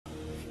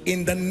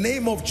in the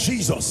name of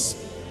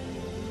Jesus.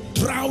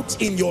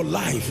 Drought in your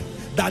life,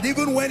 that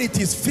even when it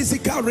is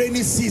physical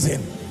rainy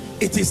season,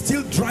 it is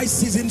still dry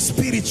season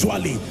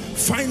spiritually,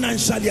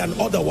 financially, and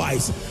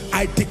otherwise.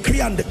 I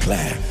decree and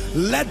declare,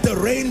 let the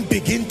rain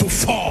begin to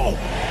fall.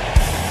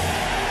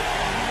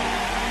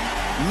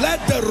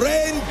 Let the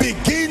rain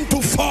begin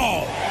to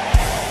fall.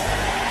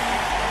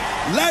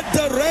 Let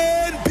the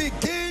rain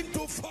begin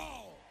to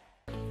fall.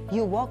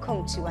 You're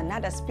welcome to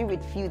another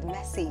spirit-filled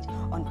message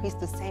on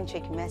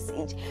Christocentric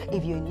Message.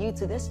 If you're new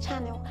to this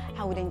channel,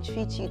 I would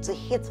entreat you to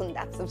hit on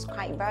that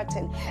subscribe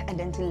button and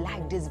then to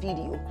like this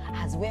video.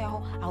 As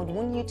well, I would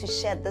want you to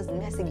share this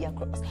message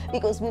across,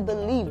 because we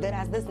believe that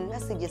as this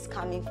message is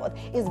coming forth,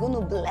 it's going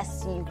to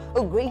bless you.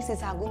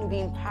 Graces are going to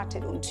be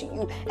imparted unto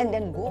you, and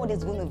then God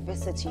is going to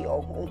visit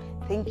your home.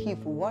 Thank you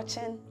for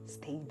watching.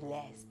 Stay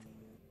blessed.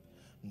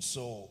 And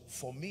so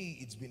for me,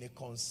 it's been a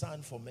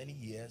concern for many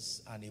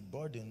years and a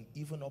burden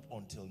even up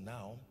until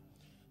now,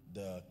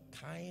 the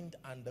kind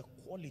and the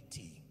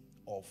quality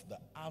of the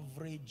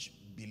average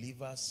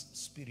believer's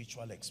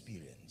spiritual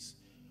experience.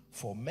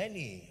 For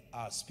many,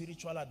 our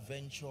spiritual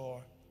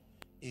adventure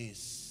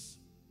is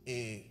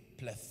a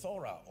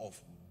plethora of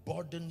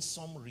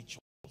burdensome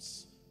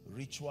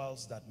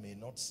rituals that may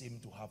not seem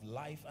to have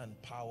life and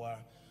power,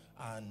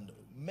 and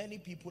many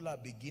people are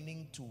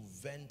beginning to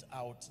vent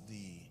out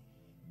the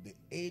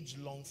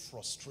age-long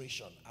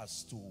frustration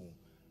as to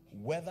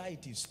whether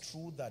it is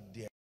true that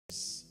there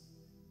is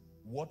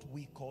what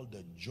we call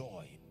the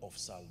joy of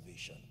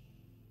salvation.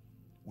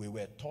 We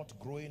were taught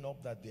growing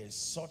up that there is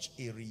such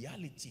a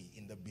reality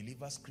in the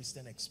believer's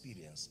Christian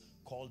experience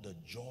called the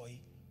joy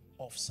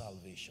of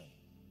salvation.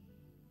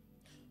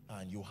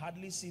 And you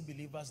hardly see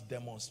believers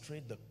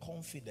demonstrate the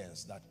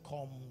confidence that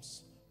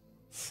comes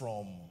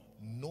from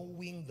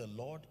knowing the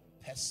Lord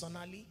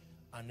personally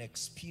and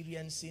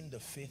experiencing the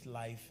faith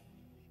life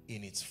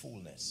in its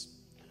fullness.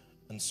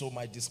 And so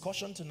my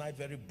discussion tonight,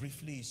 very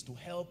briefly, is to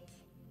help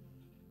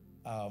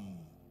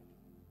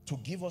to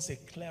give us a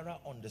clearer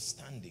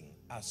understanding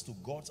as to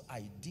God's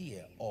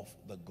idea of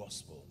the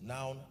gospel.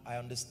 Now, I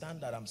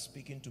understand that I'm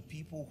speaking to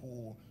people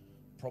who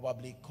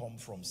probably come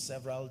from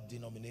several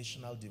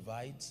denominational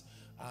divides,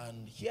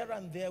 and here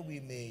and there we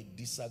may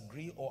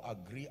disagree or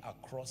agree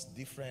across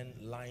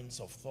different lines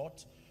of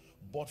thought,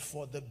 but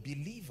for the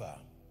believer,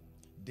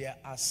 there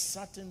are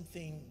certain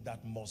things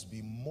that must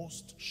be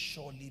most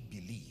surely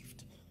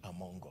believed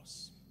among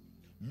us.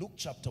 Luke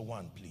chapter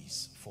 1,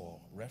 please, for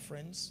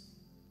reference.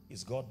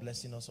 Is God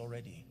blessing us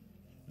already?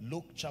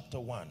 Luke chapter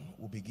 1,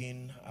 we'll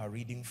begin our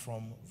reading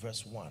from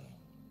verse 1.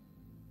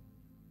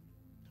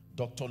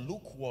 Dr.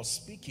 Luke was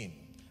speaking,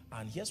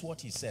 and here's what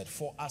he said: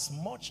 for as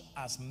much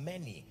as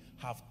many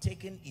have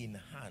taken in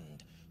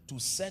hand to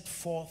set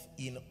forth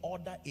in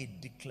order a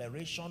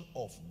declaration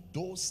of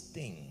those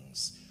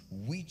things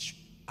which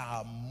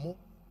are more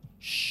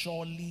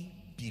surely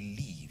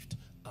believed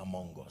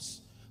among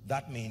us.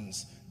 That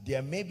means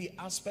there may be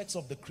aspects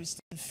of the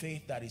Christian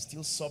faith that is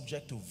still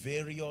subject to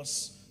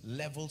various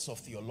levels of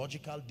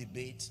theological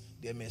debate.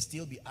 There may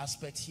still be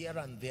aspects here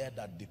and there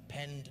that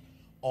depend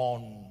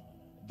on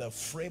the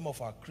frame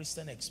of our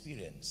Christian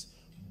experience.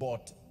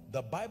 But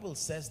the Bible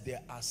says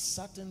there are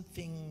certain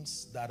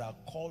things that are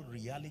called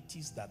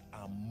realities that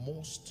are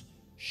most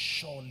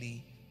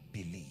surely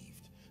believed.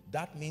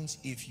 That means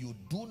if you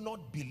do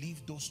not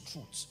believe those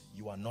truths,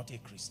 you are not a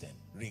Christian,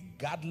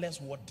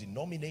 regardless what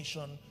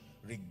denomination,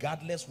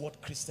 regardless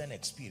what Christian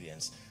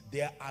experience.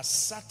 There are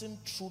certain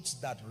truths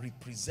that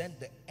represent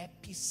the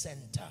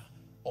epicenter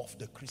of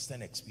the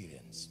Christian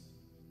experience.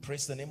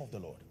 Praise the name of the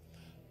Lord.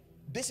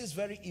 This is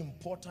very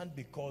important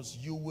because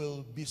you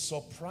will be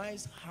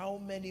surprised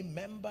how many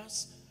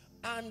members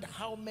and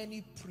how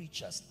many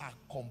preachers are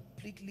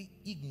completely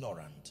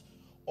ignorant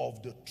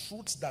of the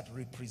truths that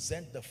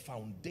represent the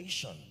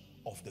foundation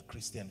of the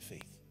Christian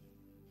faith.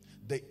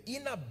 The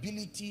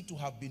inability to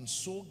have been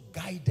so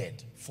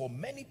guided, for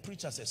many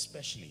preachers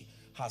especially,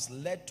 has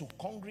led to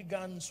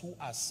congregants who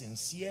are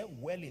sincere,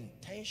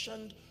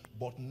 well-intentioned,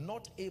 but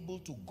not able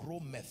to grow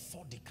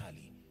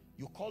methodically.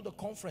 You call the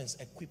conference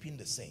Equipping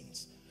the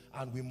Saints,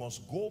 and we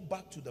must go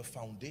back to the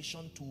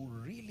foundation to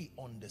really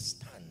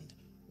understand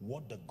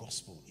what the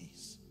gospel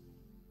is.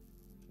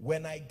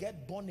 When I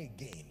get born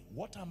again,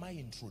 what am I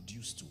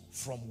introduced to?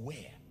 From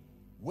where?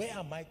 Where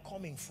am I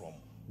coming from?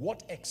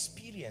 What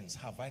experience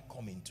have I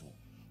come into?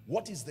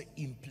 What is the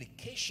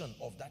implication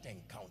of that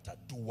encounter?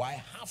 Do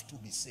I have to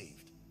be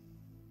saved?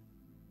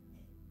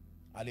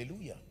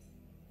 Hallelujah.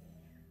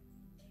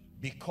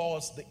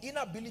 Because the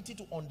inability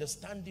to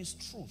understand this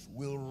truth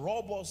will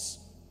rob us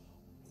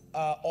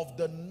of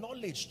the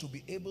knowledge to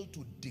be able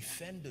to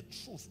defend the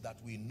truth that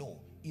we know,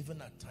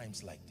 even at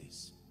times like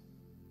this.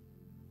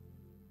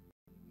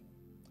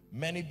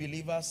 Many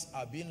believers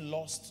are being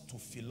lost to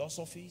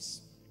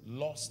philosophies,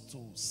 lost to,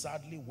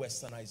 sadly,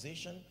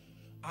 westernization,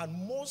 and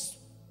most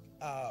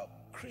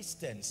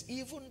Christians,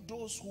 even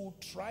those who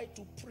try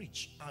to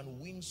preach and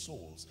win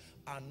souls,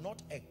 are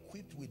not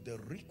equipped with the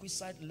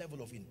requisite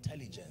level of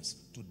intelligence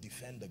to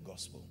defend the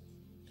gospel.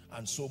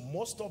 And so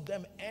most of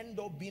them end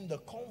up being the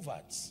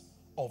converts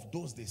of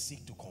those they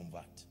seek to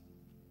convert.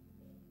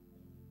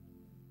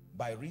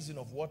 By reason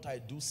of what I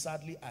do,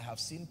 sadly, I have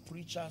seen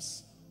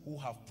preachers who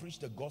have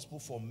preached the gospel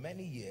for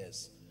many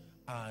years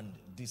and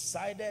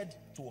decided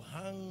to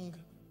hang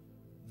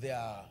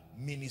their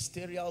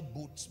ministerial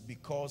boots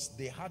because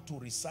they had to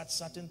research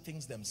certain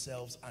things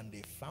themselves, and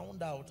they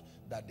found out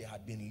that they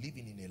had been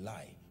living in a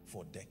lie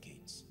for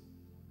decades.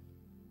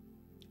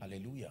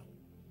 Hallelujah.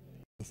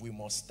 If we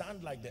must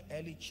stand like the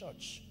early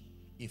church,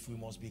 if we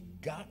must be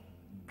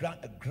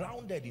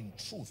grounded in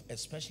truth,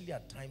 especially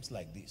at times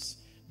like this,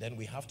 then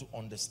we have to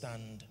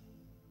understand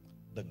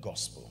the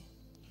gospel.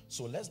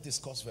 So let's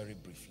discuss very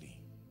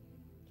briefly.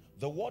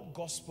 The word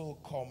gospel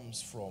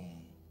comes from,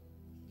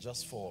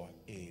 just for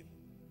a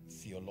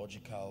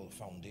theological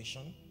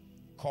foundation,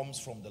 comes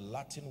from the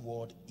Latin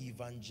word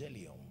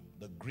evangelium.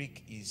 The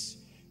Greek is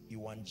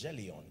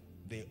evangelion.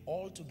 They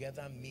all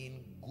together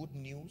mean good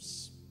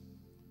news,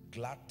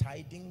 glad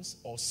tidings,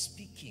 or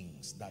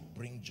speakings that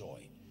bring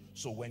joy.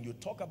 So when you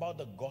talk about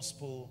the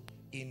gospel,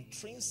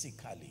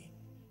 intrinsically,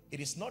 it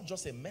is not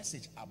just a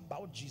message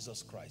about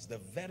Jesus Christ. The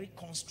very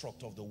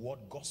construct of the word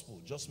gospel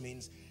just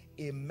means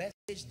a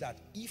message that,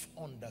 if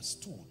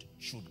understood,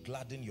 should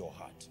gladden your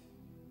heart.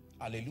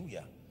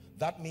 Hallelujah.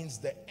 That means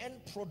the end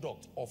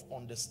product of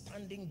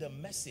understanding the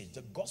message,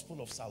 the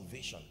gospel of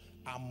salvation,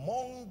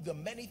 among the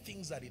many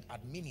things that it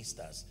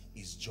administers,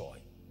 is joy.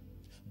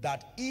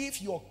 That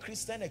if your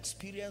Christian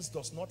experience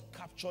does not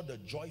capture the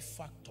joy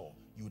factor,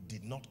 you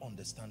did not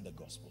understand the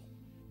gospel.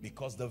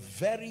 Because the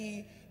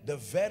very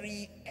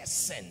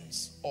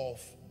essence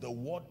of the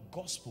word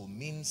gospel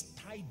means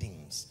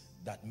tidings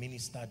that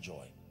minister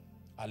joy.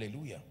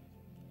 Hallelujah.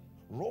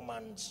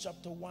 Romans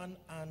chapter 1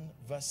 and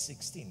verse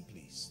 16,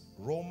 please.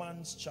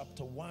 Romans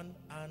chapter 1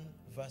 and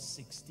verse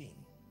 16.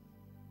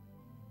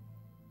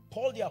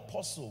 Paul the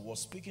apostle was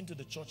speaking to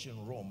the church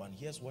in Rome, and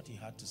here's what he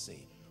had to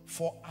say.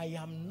 For I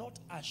am not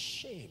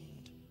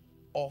ashamed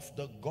of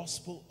the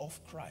gospel of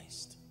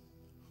Christ,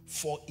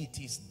 for it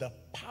is the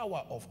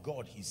power of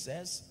God, he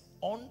says,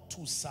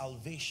 unto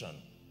salvation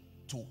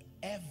to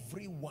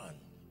everyone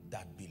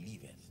that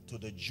believeth. To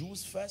the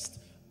Jews first,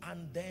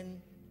 and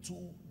then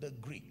to the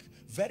Greek.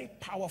 Very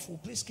powerful.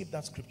 Please keep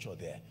that scripture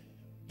there.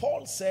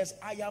 Paul says,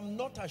 I am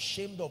not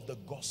ashamed of the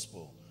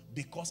gospel,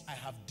 because I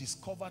have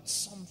discovered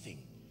something,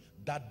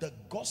 that the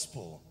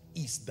gospel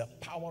is the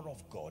power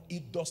of God.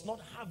 It does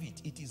not have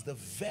it. It is the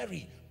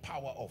very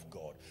power of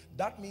God.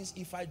 That means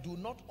if I do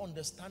not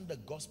understand the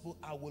gospel,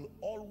 I will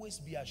always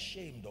be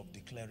ashamed of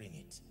declaring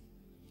it.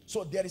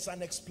 So there is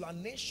an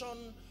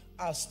explanation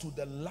as to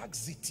the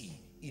laxity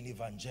in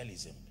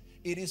evangelism.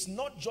 It is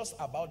not just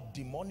about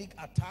demonic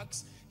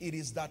attacks. It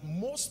is that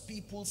most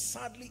people,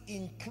 sadly,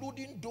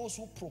 including those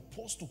who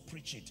propose to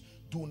preach it,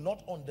 do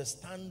not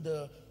understand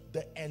the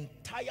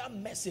entire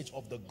message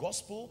of the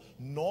gospel,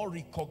 nor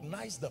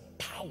recognize the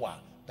power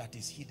that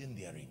is hidden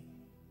therein.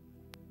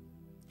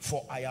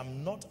 For I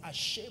am not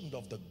ashamed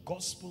of the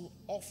gospel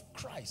of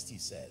Christ, he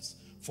says,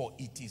 for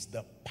it is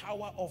the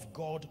power of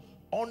God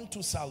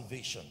unto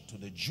salvation, to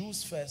the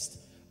Jews first,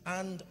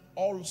 and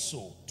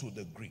also to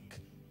the Greek.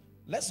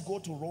 Let's go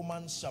to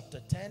Romans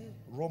chapter 10.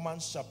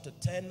 Romans chapter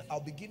 10,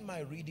 I'll begin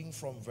my reading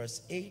from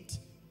verse 8,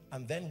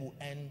 and then we'll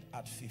end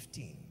at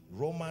 15.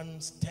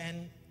 Romans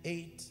 10,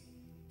 8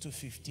 to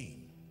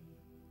 15.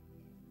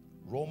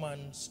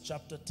 Romans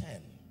chapter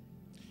 10.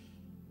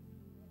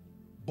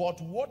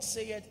 But what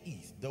saith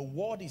he? The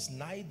word is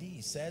nigh thee,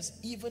 he says,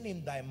 even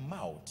in thy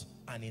mouth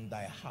and in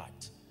thy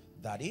heart.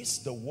 That is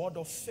the word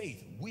of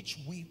faith which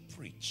we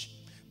preach.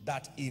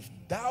 That if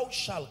thou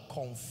shalt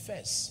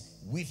confess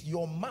with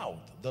your mouth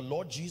the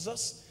Lord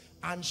Jesus,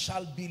 and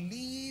shall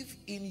believe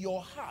in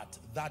your heart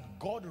that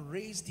God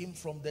raised him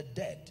from the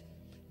dead,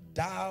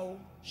 thou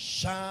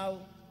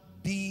shalt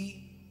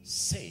be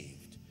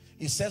saved.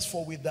 It says,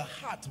 for with the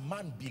heart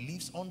man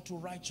believes unto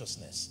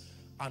righteousness,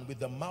 and with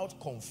the mouth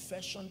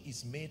confession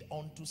is made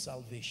unto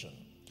salvation.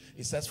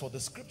 It says, for the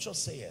scripture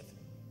saith,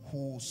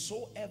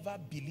 whosoever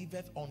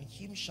believeth on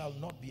him shall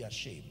not be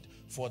ashamed.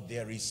 For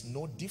there is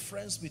no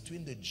difference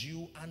between the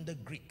Jew and the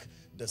Greek.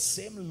 The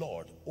same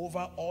Lord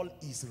over all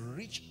is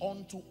rich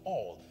unto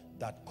all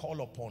that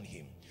call upon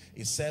him.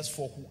 It says,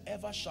 for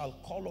whoever shall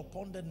call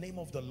upon the name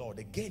of the Lord,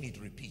 again it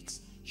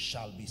repeats,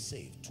 shall be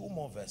saved. Two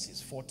more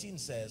verses. 14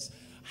 says,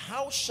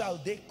 how shall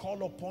they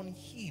call upon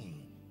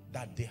him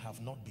that they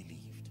have not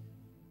believed?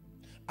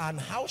 And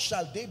how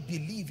shall they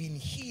believe in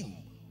him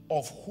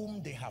of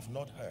whom they have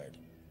not heard?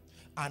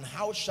 And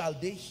how shall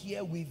they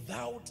hear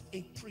without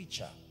a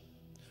preacher?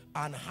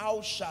 And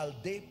how shall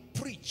they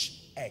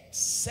preach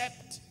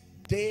except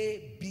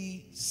they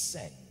be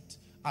sent?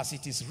 As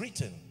it is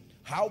written,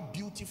 how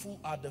beautiful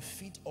are the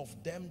feet of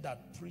them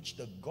that preach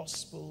the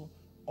gospel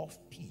of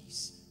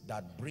peace,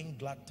 that bring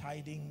glad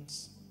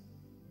tidings,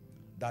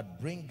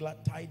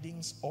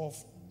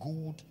 of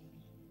good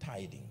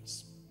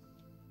tidings.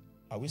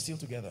 Are we still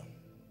together?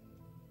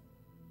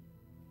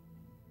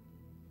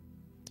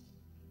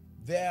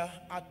 There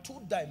are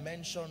two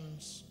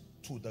dimensions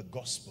to the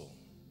gospel.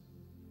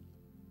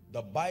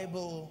 The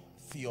Bible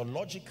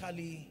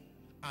theologically,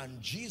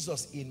 and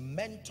Jesus in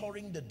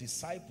mentoring the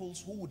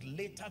disciples who would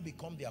later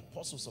become the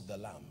apostles of the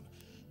Lamb,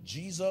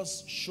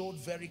 Jesus showed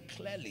very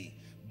clearly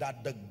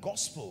that the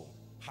gospel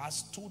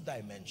has two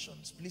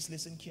dimensions. Please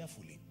listen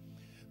carefully.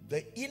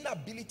 The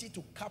inability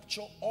to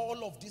capture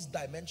all of these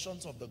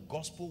dimensions of the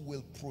gospel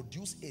will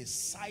produce a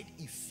side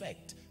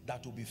effect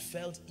that will be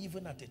felt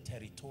even at a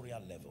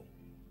territorial level.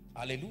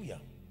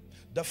 Hallelujah.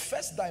 The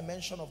first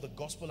dimension of the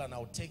gospel, and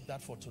I'll take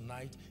that for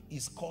tonight,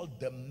 is called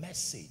the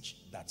message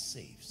that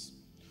saves.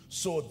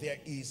 So there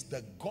is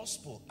the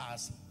gospel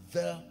as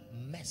the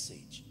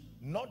message,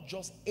 not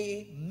just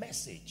a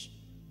message.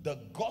 The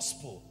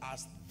gospel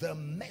as the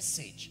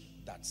message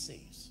that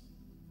saves.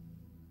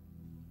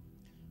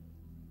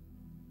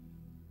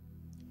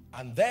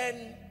 And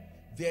then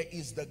there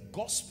is the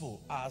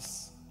gospel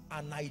as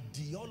an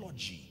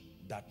ideology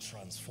that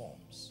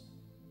transforms.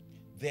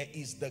 There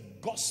is the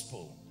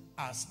gospel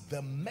as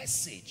the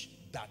message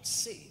that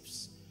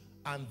saves.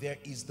 And there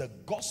is the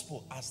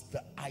gospel as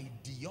the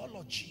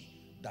ideology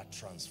that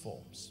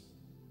transforms.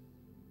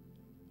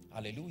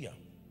 Hallelujah.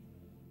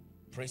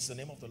 Praise the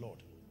name of the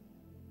Lord.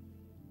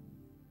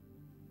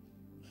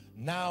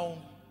 Now,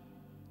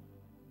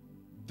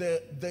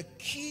 the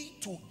key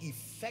to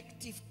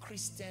effective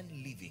Christian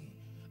living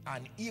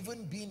and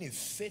even being a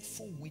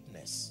faithful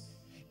witness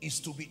is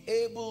to be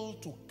able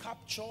to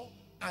capture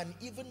and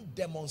even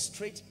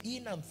demonstrate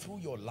in and through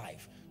your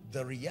life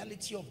the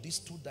reality of these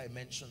two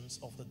dimensions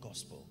of the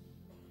gospel.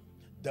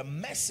 The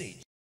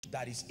message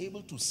that is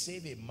able to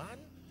save a man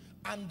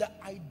and the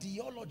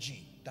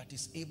ideology that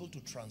is able to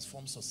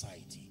transform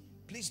society.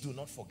 Please do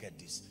not forget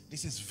this.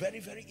 This is very,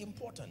 very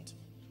important.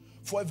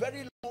 For a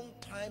very long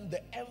time,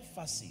 the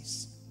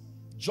emphasis,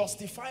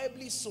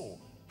 justifiably so,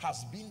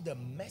 has been the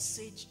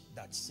message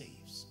that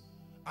saves.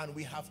 And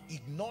we have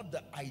ignored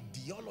the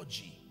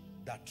ideology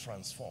that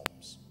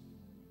transforms.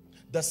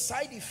 The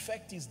side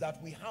effect is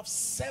that we have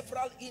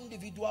several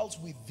individuals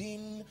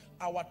within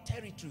our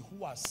territory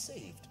who are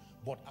saved,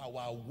 but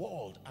our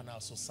world and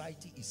our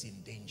society is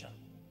in danger.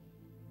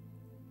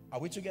 Are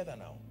we together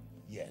now?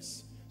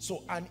 Yes.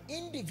 So an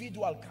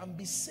individual can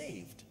be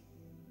saved,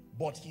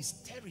 but his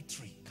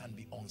territory can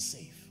be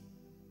unsafe.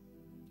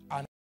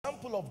 An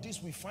example of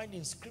this we find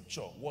in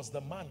scripture was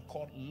the man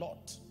called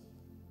Lot.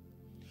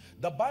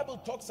 The Bible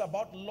talks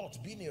about Lot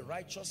being a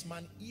righteous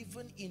man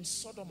even in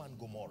Sodom and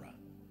Gomorrah.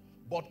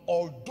 But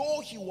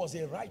although he was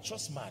a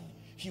righteous man,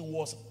 he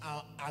was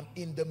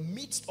in the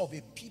midst of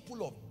a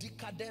people of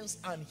decadence,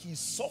 and he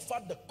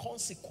suffered the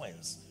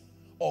consequence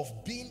of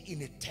being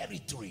in a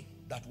territory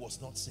that was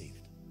not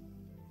saved.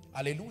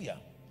 Hallelujah.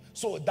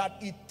 So that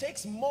it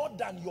takes more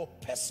than your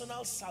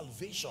personal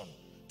salvation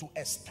to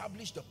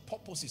establish the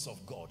purposes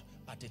of God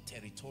at a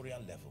territorial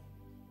level.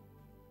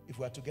 If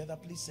we are together,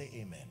 please say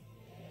amen.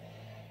 Amen.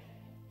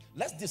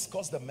 Let's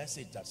discuss the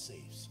message that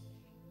saves.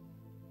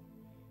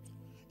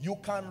 You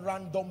can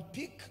random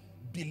pick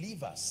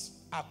believers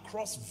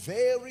across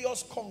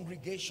various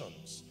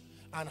congregations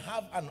and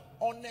have an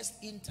honest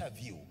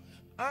interview.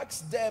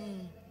 Ask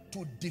them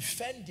to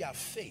defend their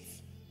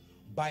faith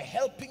by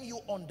helping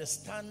you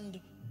understand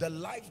the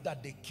life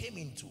that they came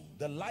into,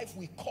 the life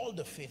we call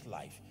the faith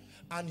life.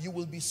 And you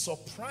will be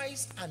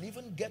surprised and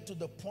even get to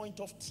the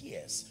point of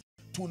tears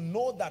to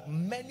know that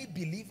many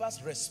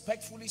believers,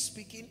 respectfully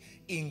speaking,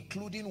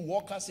 including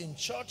workers in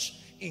church,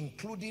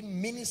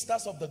 including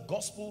ministers of the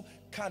gospel,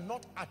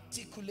 cannot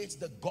articulate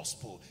the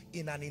gospel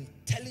in an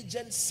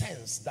intelligent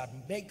sense that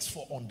makes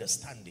for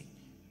understanding.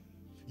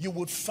 You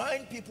would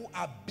find people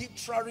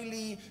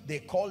arbitrarily, they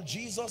call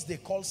Jesus, they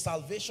call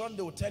salvation,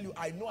 they will tell you,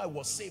 I know I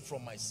was saved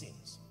from my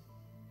sins.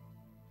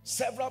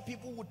 Several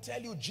people would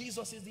tell you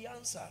Jesus is the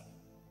answer.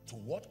 To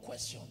what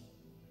question?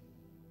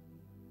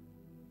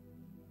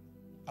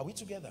 Are we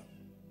together?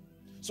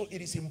 So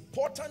it is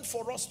important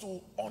for us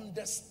to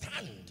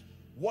understand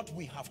what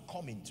we have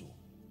come into.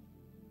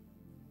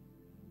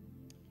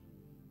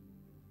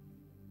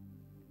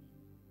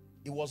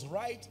 It was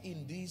right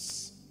in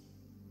this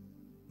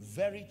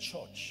very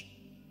church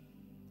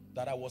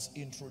that I was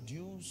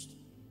introduced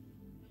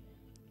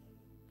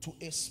to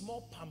a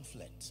small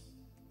pamphlet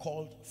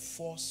called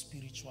 4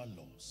 Spiritual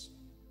Laws.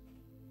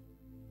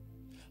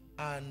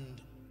 And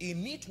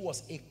in it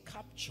was a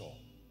capture,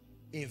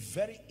 a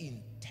very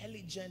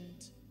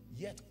intelligent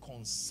yet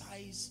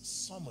concise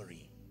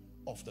summary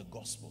of the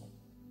gospel.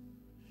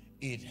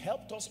 It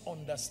helped us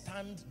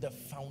understand the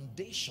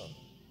foundation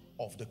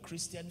of the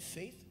Christian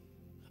faith,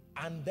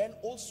 and then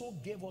also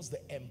gave us the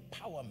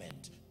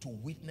empowerment to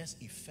witness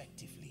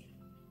effectively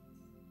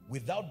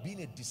without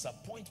being a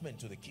disappointment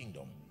to the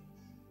kingdom.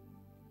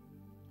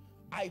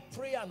 I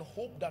pray and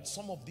hope that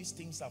some of these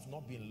things have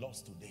not been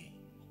lost today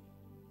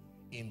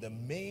in the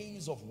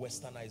maze of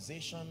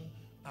westernization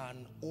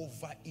and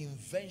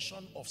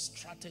over-invention of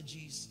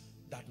strategies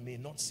that may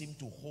not seem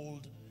to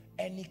hold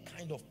any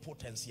kind of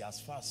potency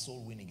as far as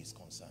soul winning is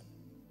concerned.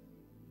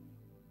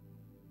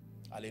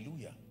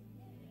 Hallelujah.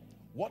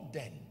 What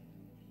then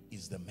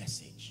is the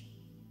message?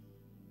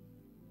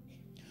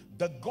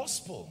 The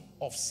gospel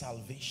of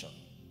salvation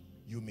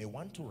you may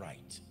want to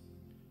write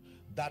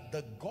that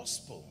the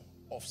gospel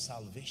of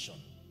salvation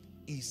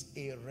is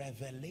a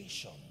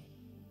revelation.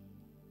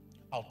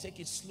 I'll take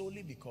it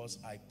slowly because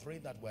I pray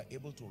that we're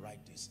able to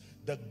write this.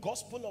 The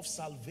gospel of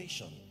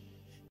salvation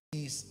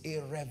is a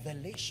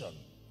revelation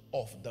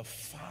of the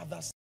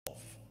Father's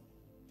love.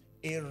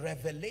 A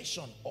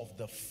revelation of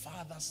the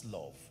Father's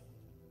love,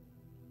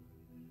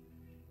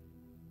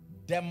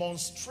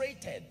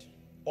 demonstrated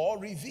or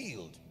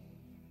revealed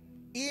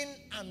in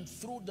and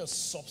through the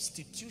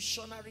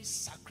substitutionary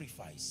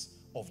sacrifice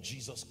of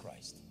Jesus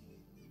Christ.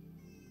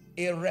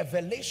 A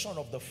revelation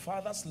of the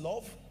Father's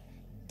love,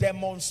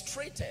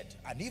 demonstrated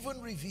and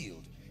even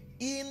revealed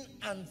in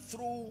and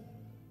through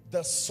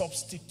the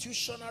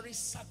substitutionary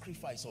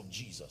sacrifice of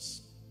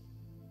Jesus,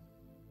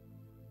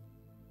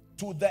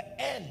 to the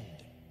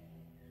end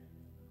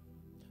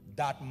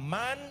that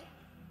man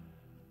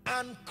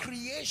and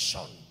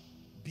creation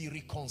be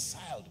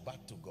reconciled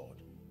back to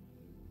God.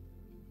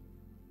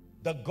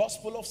 The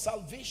gospel of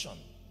salvation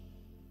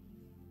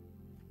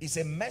is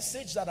a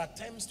message that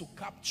attempts to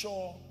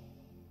capture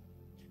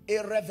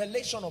a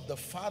revelation of the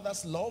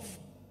Father's love,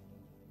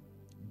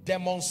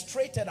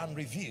 demonstrated and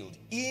revealed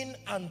in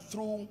and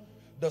through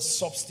the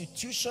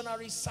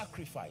substitutionary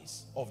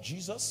sacrifice of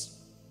Jesus,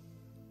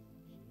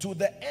 to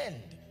the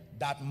end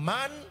that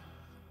man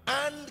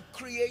and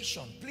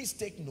creation, please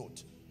take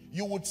note,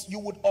 you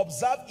would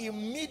observe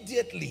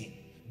immediately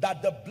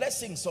that the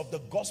blessings of the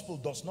gospel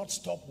does not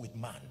stop with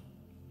man.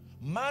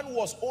 Man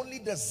was only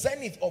the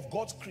zenith of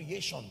God's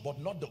creation, but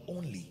not the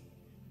only.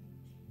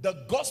 The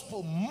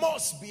gospel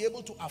must be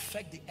able to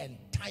affect the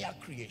entire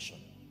creation.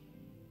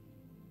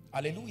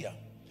 Hallelujah.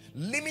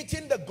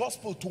 Limiting the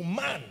gospel to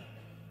man,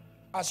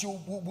 as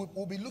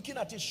we'll be looking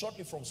at it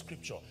shortly from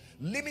scripture,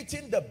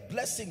 limiting the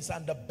blessings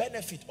and the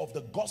benefit of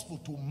the gospel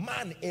to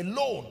man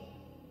alone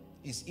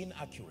is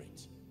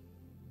inaccurate.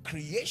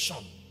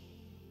 Creation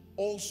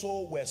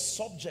also were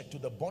subject to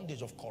the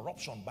bondage of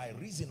corruption by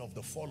reason of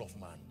the fall of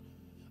man.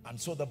 And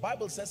so the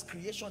Bible says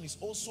creation is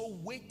also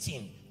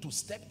waiting to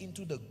step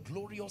into the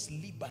glorious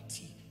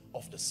liberty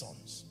of the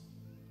sons.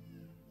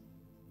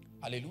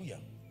 Hallelujah.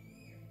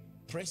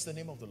 Praise the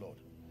name of the Lord.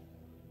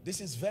 This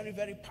is very,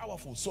 very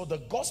powerful. So the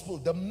gospel,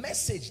 the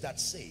message that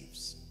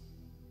saves,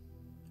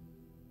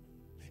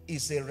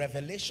 is a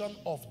revelation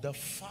of the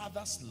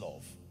Father's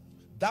love.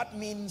 That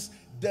means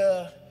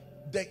the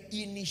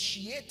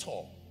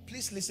initiator,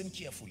 please listen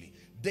carefully,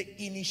 the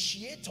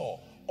initiator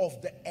of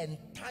the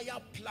entire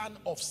plan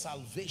of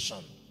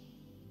salvation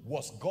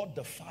was God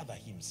the Father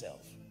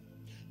himself.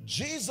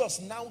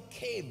 Jesus now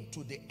came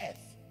to the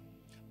earth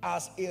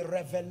as a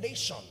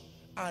revelation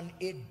and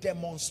a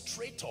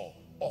demonstrator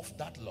of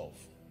that love.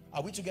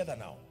 Are we together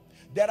now?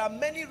 There are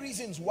many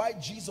reasons why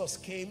Jesus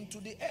came to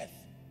the earth.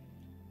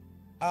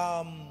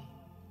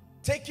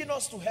 Taking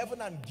us to heaven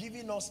and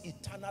giving us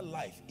eternal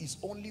life is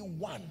only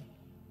one,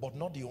 but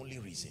not the only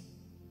reason.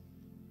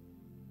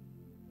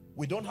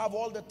 We don't have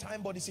all the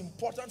time, but it's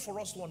important for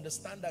us to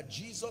understand that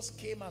Jesus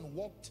came and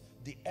walked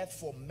the earth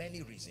for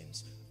many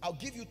reasons. I'll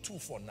give you two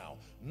for now.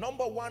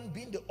 Number one,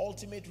 being the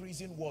ultimate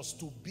reason, was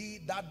to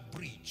be that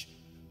bridge,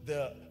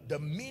 the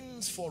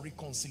means for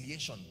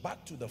reconciliation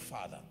back to the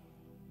Father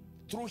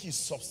through his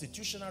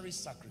substitutionary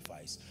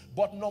sacrifice.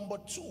 But number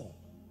two,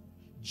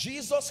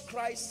 Jesus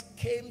Christ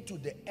came to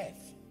the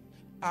earth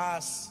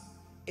as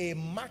a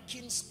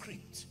marking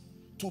script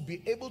to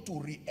be able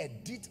to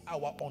re-edit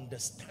our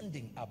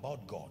understanding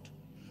about God.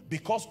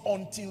 Because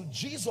until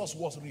Jesus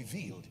was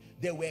revealed,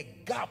 there were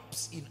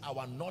gaps in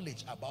our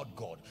knowledge about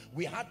God.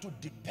 We had to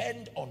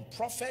depend on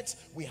prophets,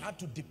 we had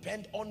to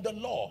depend on the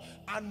law,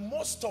 and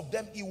most of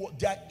them,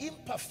 their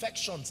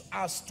imperfections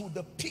as to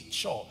the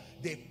picture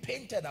they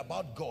painted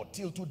about God.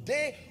 Till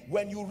today,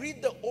 when you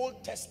read the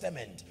Old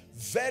Testament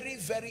very,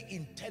 very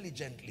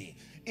intelligently,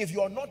 if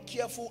you are not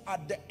careful,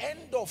 at the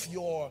end of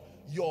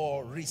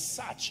your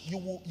research, you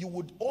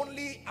would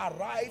only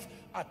arrive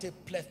at a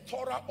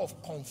plethora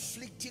of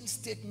conflicting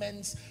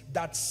statements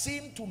that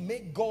seem to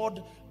make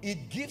God,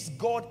 it gives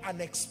God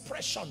an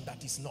expression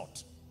that is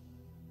not.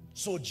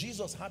 So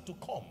Jesus had to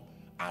come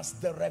as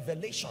the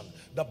revelation.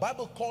 The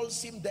Bible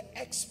calls him the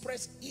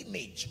express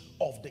image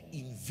of the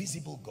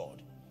invisible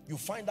God. You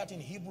find that in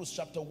Hebrews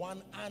chapter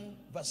 1 and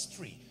verse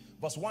 3.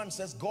 Verse 1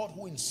 says, God,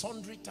 who in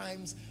sundry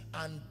times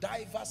and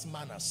diverse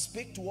manners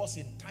spake to us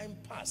in time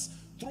past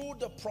through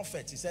the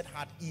prophets, he said,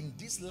 had in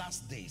these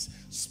last days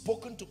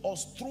spoken to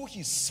us through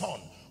his Son,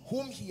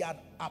 whom he had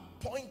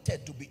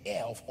appointed to be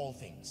heir of all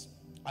things.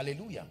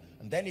 Hallelujah.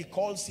 And then he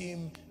calls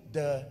him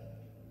the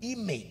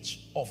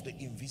image of the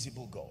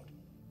invisible God.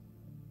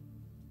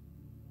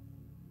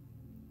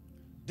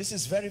 This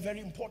is very,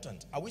 very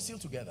important. Are we still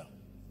together?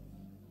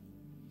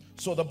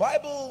 So the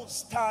Bible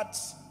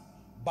starts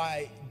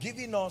by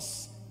giving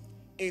us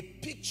a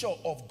picture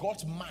of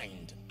God's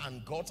mind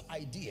and God's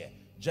idea.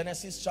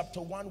 Genesis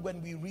chapter 1,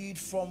 when we read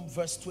from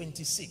verse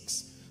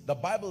 26, the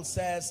Bible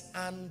says,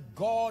 and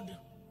God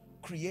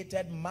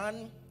created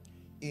man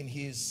in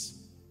his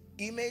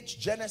image.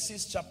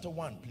 Genesis chapter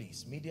 1,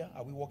 please. Media,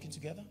 are we working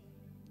together?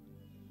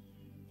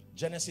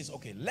 Genesis,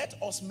 okay, let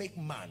us make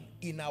man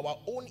in our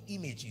own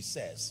image, he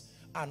says,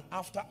 and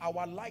after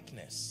our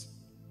likeness.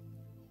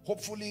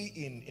 Hopefully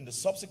in the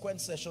subsequent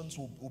sessions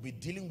we'll be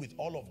dealing with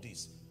all of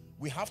this.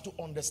 We have to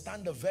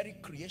understand the very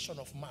creation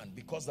of man,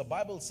 because the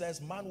Bible says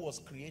man was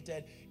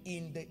created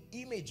in the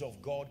image of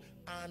God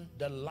and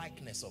the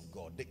likeness of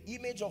God. The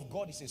image of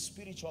God is a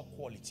spiritual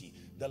quality.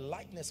 The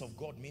likeness of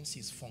God means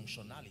his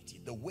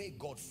functionality, the way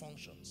God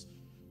functions.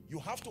 You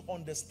have to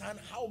understand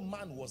how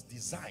man was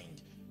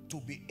designed to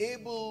be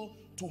able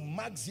to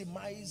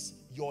maximize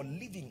your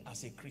living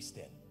as a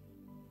Christian.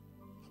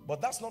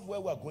 But that's not where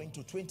we're going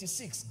to.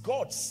 26,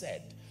 God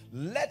said,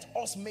 let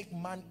us make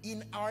man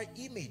in our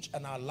image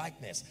and our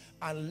likeness,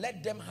 and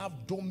let them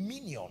have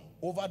dominion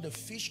over the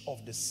fish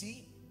of the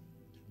sea,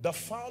 the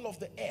fowl of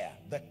the air,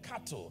 the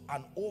cattle,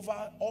 and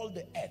over all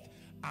the earth,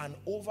 and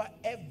over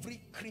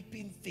every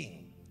creeping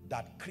thing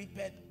that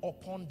creepeth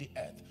upon the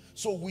earth.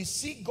 So we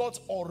see God's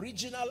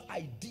original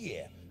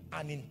idea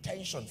and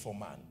intention for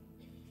man,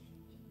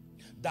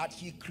 that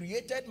he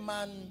created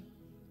man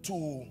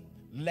to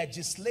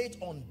legislate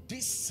on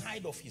this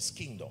side of his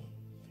kingdom.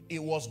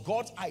 It was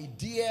God's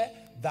idea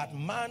that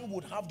man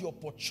would have the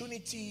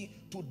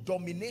opportunity to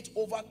dominate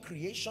over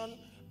creation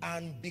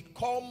and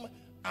become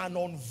an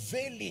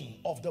unveiling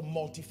of the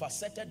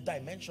multifaceted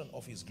dimension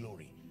of his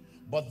glory.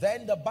 But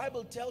then the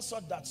Bible tells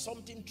us that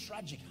something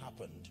tragic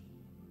happened.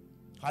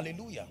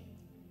 Hallelujah.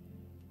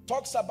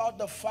 Talks about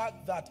the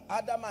fact that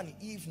Adam and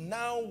Eve,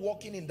 now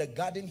walking in the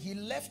garden, he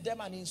left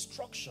them an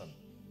instruction.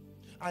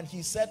 And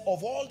he said,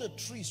 of all the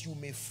trees you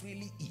may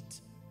freely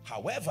eat.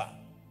 However,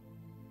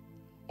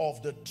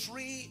 of the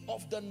tree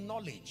of the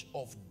knowledge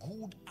of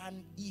good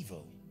and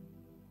evil,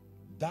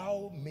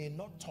 thou may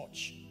not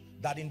touch,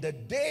 that in the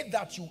day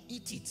that you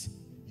eat it,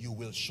 you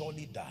will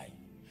surely die.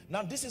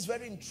 Now this is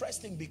very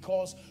interesting,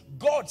 because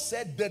God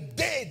said the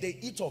day they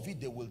eat of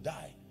it, they will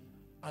die.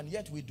 And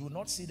yet we do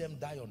not see them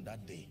die on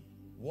that day.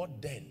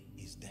 What then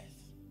is death?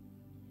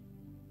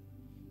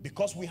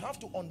 Because we have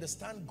to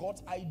understand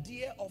God's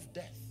idea of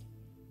death.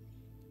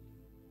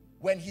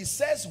 When he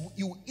says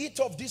you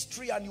eat of this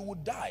tree and you will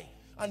die,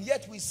 and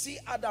yet we see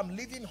Adam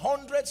living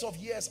hundreds of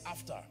years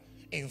after.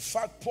 In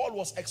fact, Paul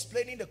was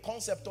explaining the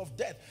concept of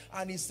death,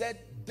 and he said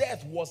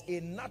death was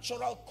a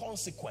natural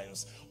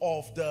consequence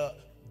of the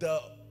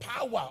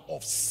power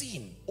of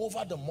sin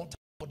over the mortal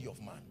body of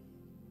man.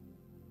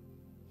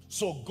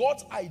 So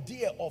God's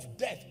idea of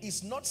death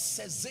is not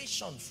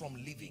cessation from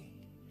living.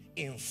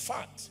 In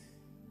fact,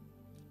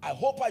 I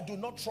hope I do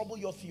not trouble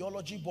your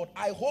theology, but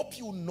I hope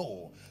you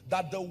know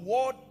that the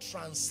word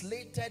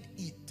translated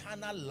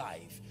eternal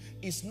life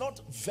is not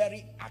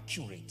very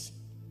accurate.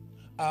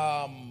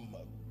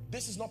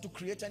 This is not to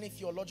create any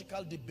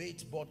theological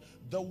debate, but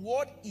the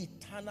word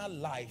eternal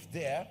life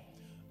there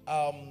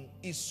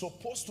is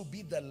supposed to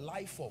be the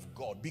life of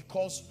God,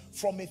 because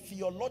from a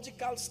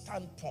theological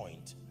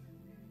standpoint,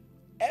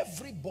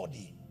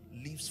 everybody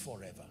lives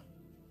forever.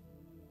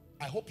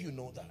 I hope you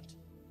know that.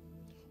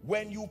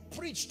 When you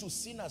preach to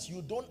sinners,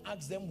 you don't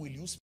ask them, will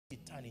you spend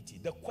eternity?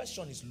 The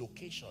question is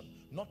location,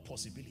 not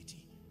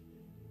possibility.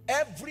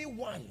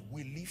 Everyone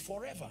will live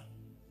forever.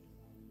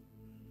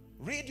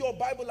 Read your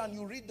Bible and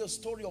you read the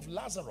story of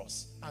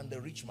Lazarus and the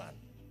rich man.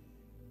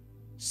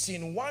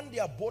 Sin 1, they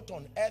are both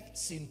on earth.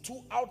 Sin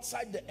 2,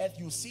 outside the earth,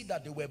 you see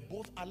that they were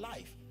both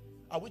alive.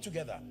 Are we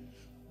together?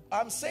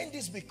 I'm saying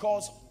this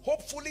because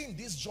hopefully in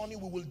this journey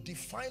we will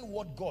define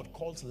what God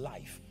calls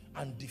life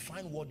and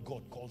define what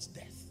God calls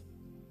death.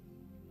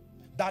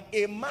 That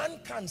a man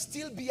can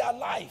still be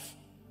alive,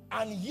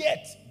 and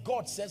yet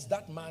God says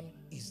that man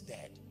is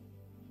dead.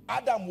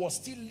 Adam was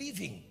still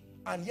living,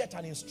 and yet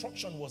an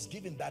instruction was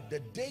given that the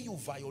day you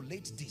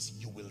violate this,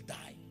 you will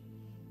die.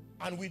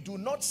 And we do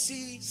not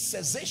see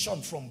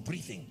cessation from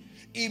breathing.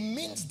 It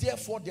means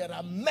therefore there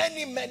are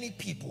many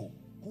people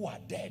who are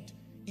dead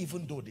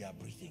even though they are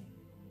breathing.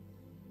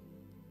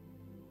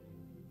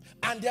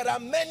 And there are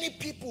many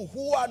people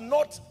who are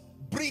not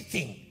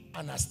breathing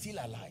and are still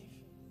alive.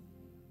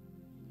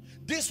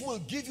 This will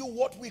give you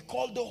what we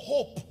call the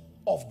hope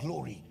of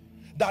glory.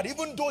 That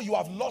even though you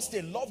have lost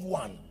a loved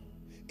one,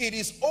 it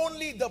is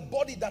only the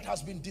body that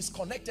has been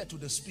disconnected to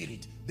the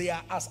spirit. They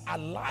are as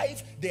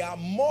alive, they are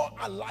more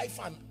alive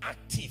and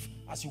active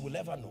as you will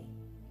ever know.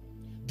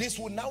 This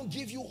will now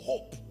give you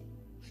hope.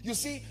 You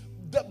see,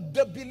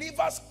 the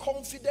believer's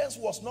confidence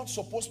was not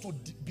supposed to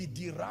be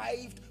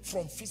derived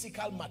from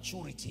physical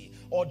maturity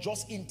or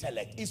just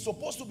intellect. It's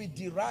supposed to be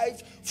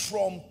derived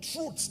from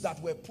truths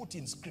that were put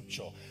in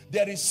scripture.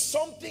 There is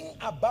something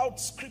about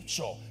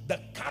scripture,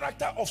 the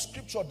character of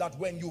scripture, that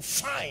when you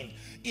find,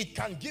 it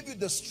can give you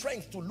the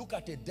strength to look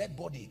at a dead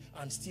body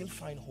and still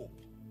find hope.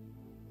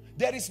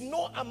 There is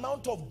no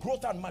amount of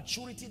growth and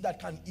maturity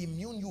that can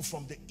immune you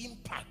from the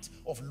impact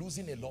of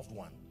losing a loved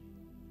one.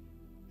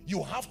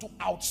 You have to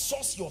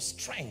outsource your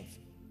strength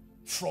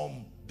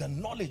from the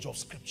knowledge of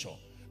scripture.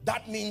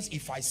 That means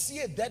if I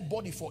see a dead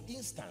body, for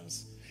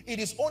instance, it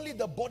is only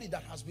the body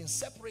that has been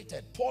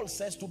separated. Paul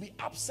says to be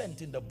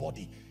absent in the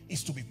body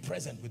is to be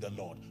present with the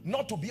Lord.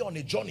 Not to be on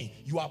a journey.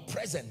 You are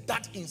present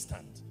that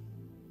instant.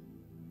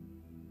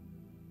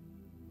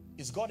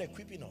 Is God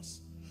equipping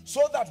us?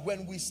 So that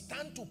when we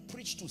stand to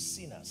preach to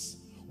sinners,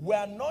 we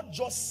are not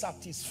just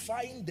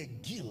satisfying the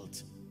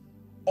guilt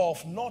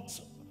of not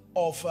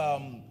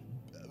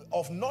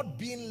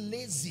being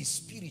lazy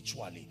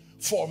spiritually.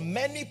 For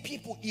many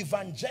people,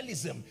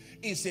 evangelism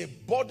is a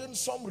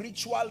burdensome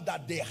ritual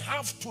that they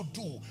have to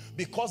do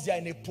because they are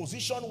in a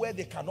position where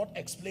they cannot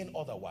explain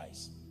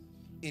otherwise.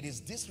 It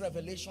is this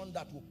revelation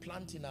that will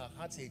plant in our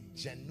hearts a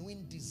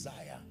genuine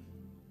desire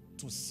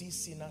to see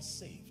sinners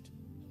saved.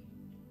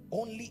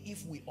 Only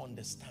if we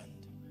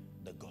understand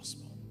the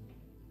gospel.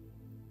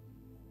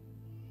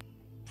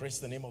 Praise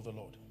the name of the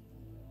Lord.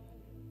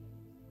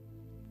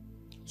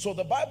 So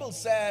the Bible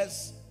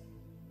says,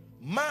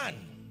 man,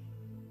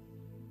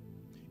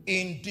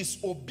 in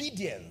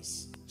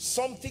disobedience,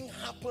 something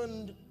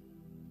happened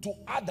to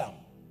Adam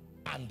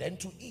and then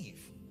to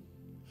Eve.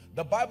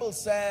 The Bible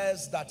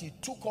says that he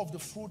took of the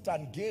fruit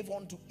and gave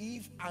unto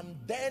Eve, and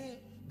then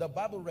the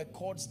Bible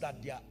records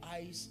that their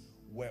eyes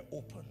were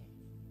open.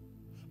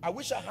 I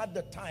wish I had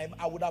the time.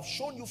 I would have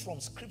shown you from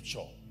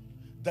scripture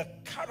the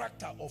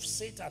character of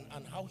Satan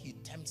and how he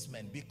tempts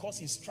men, because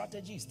his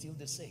strategy is still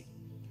the same.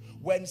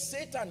 When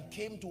Satan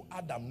came to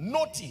Adam,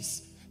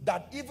 notice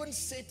that even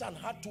Satan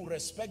had to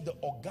respect the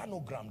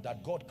organogram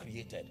that God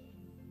created.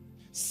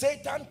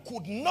 Satan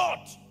could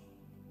not,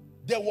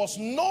 there was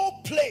no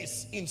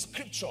place in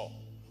scripture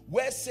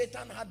where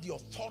Satan had the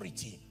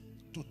authority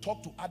to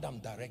talk to Adam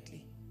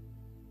directly.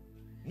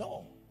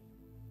 No.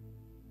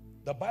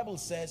 The Bible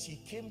says he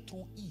came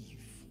to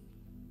Eve.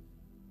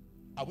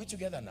 Are we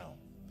together now?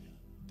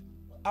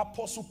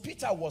 Apostle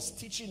Peter was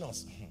teaching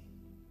us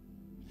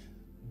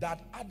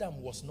that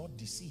Adam was not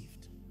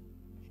deceived.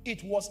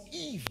 It was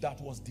Eve that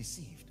was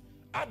deceived.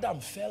 Adam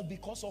fell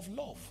because of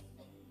love.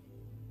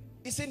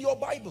 It's in your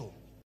Bible.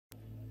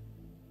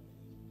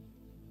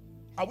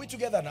 Are we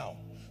together now?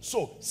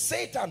 So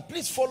Satan,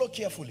 please follow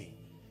carefully.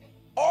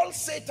 All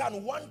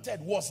Satan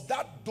wanted was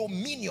that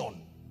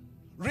dominion.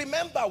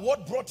 Remember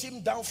what brought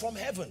him down from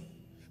heaven.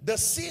 The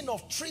sin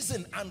of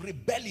treason and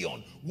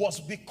rebellion was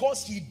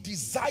because he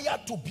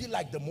desired to be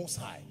like the Most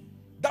High.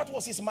 That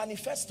was his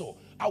manifesto.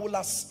 I will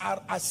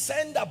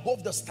ascend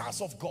above the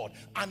stars of God,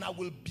 and I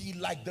will be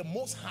like the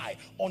Most High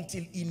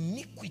until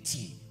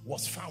iniquity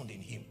was found in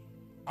him.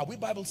 Are we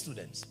Bible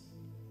students?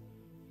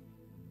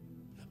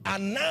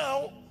 And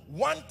now,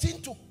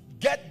 wanting to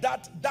get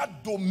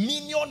that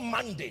dominion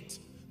mandate,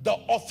 the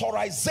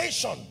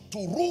authorization to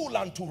rule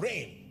and to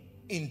reign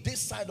in this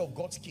side of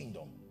God's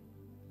kingdom,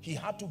 he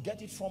had to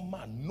get it from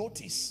man.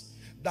 Notice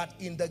that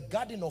in the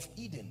Garden of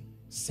Eden,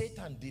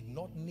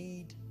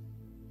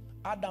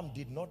 Adam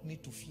did not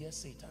need to fear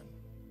Satan.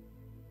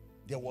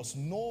 There was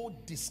no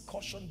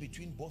discussion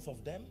between both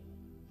of them.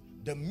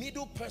 The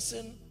middle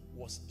person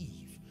was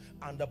Eve.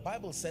 And the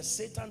Bible says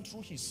Satan,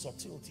 through his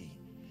subtlety,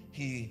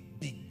 he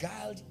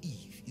beguiled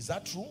Eve. Is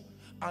that true?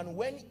 And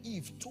when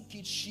Eve took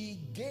it, she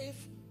gave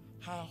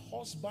her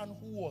husband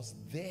who was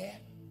there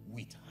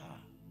with her.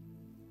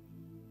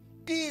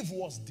 Eve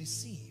was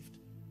deceived.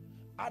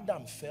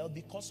 Adam fell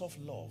because of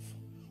love.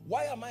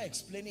 Why am I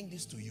explaining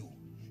this to you?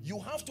 You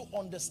have to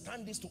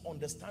understand this to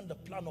understand the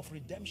plan of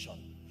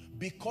redemption.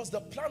 Because the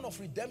plan of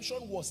redemption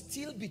was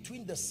still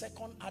between the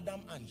second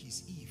Adam and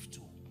his Eve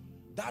too.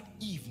 That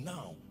Eve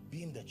now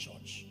being the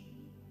church.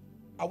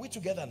 Are we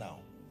together now?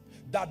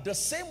 That the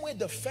same way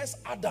the first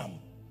Adam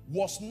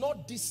was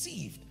not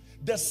deceived,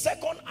 the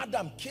second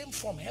Adam came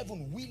from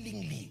heaven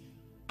willingly,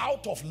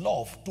 out of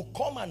love, to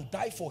come and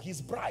die for his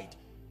bride.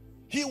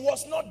 He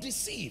was not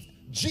deceived.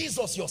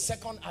 Jesus, your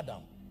second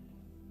Adam,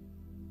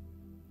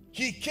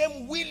 he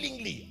came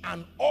willingly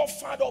and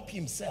offered up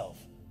himself.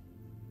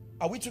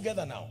 Are we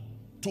together now?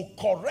 To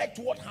correct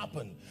what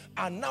happened.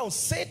 And now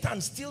Satan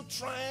still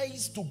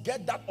tries to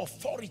get that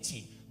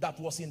authority that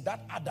was in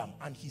that Adam,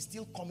 and he's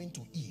still coming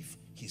to Eve,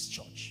 his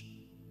church.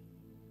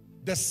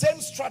 The same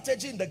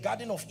strategy in the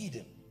Garden of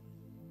Eden,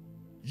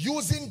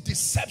 using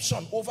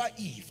deception over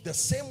Eve, the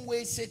same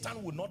way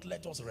Satan would not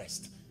let us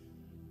rest.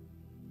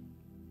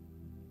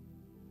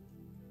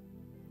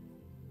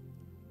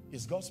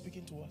 Is God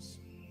speaking to us?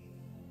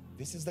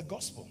 This is the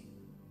gospel.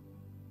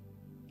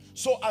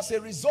 So as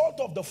a result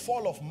of the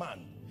fall of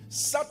man,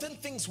 certain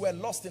things were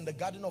lost in the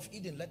Garden of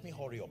Eden. Let me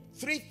hurry up.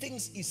 Three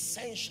things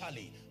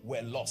essentially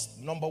were lost.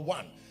 Number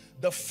one,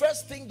 the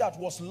first thing that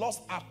was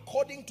lost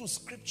according to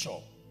scripture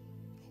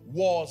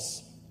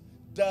was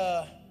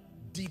the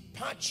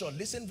departure.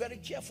 Listen very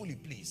carefully,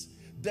 please.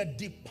 The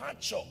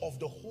departure of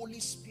the Holy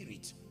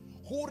Spirit,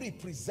 who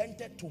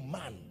represented to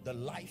man the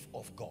life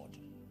of God.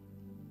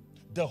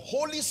 The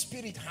Holy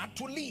Spirit had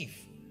to leave.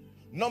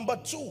 Number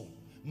two,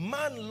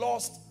 man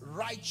lost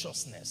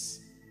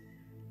righteousness.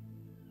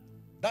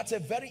 That's a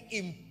very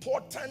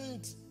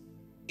important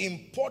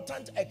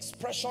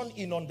expression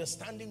in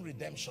understanding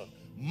redemption.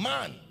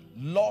 Man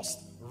lost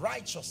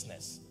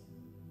righteousness.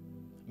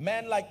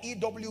 Men like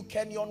E.W.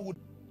 Kenyon would.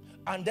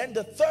 And then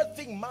the third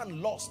thing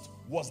man lost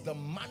was the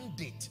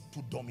mandate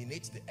to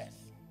dominate the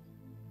earth.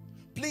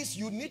 Please,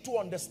 you need to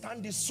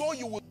understand this so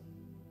you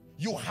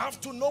You have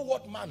to know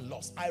what man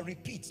lost. I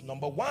repeat,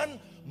 number one,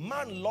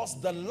 man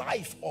lost the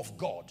life of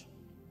God,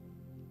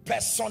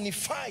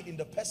 personified in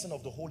the person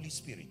of the Holy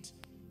Spirit.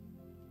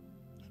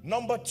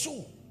 Number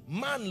two,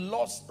 man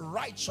lost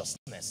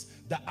righteousness,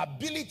 the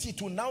ability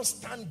to now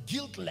stand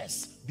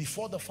guiltless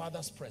before the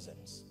Father's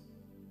presence.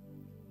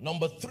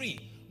 Number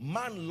three,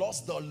 man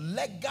lost the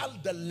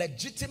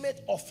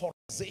legitimate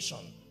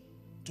authorization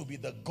to be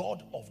the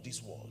God of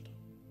this world.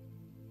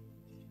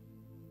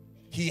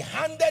 He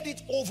handed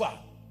it over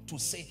to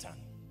Satan.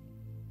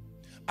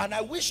 And I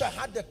wish I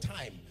had the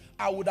time,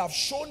 I would have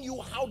shown you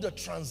how the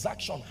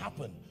transaction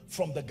happened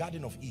from the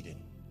Garden of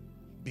Eden.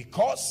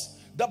 Because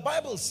the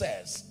Bible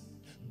says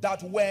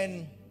that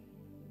when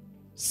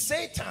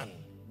Satan,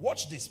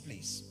 watch this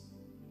please,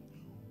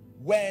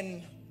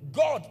 when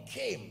God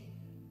came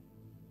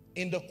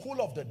in the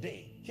cool of the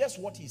day, here's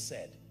what he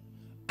said: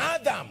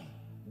 Adam,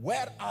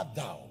 where art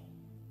thou?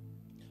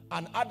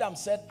 And Adam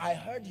said, I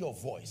heard your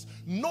voice.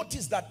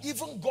 Notice that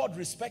even God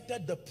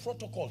respected the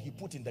protocol he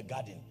put in the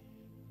garden.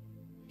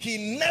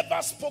 He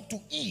never spoke to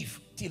Eve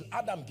till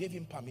Adam gave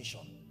him permission.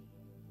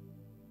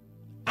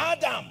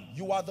 Adam,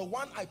 you are the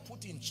one I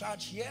put in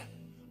charge here.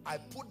 I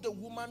put the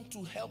woman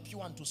to help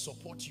you and to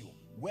support you.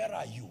 Where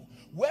are you?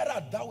 Where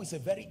art thou is a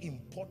very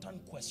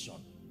important question,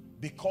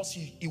 because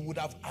he would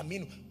have,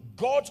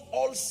 God's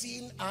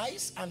all-seeing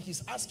eyes, and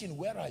he's asking,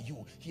 where are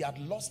you? He had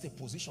lost a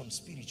position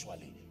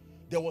spiritually.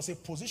 There was a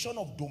position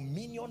of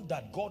dominion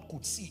that God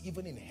could see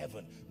even in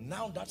heaven.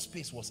 Now that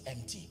space was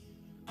empty.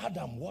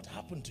 Adam, what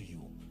happened to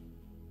you?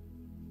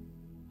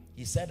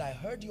 He said, I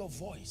heard your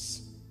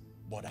voice,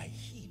 but I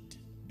hid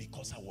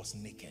because I was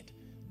naked.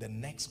 The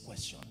next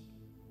question,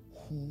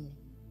 who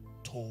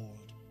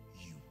told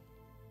you?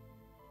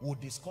 We'll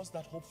discuss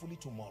that hopefully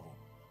tomorrow.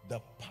 The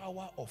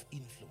power of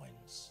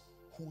influence.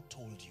 Who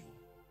told you?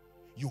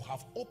 You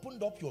have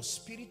opened up your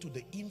spirit to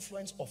the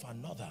influence of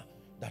another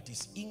that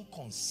is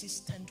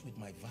inconsistent with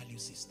my value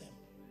system.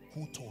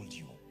 Who told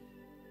you?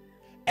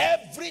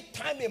 Every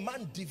time a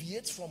man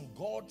deviates from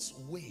God's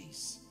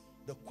ways,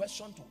 the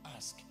question to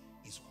ask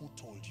is, who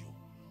told you?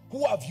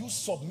 Who have you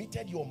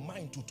submitted your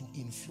mind to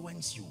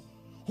influence you?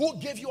 Who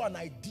gave you an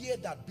idea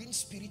that being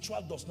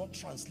spiritual does not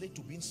translate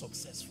to being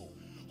successful?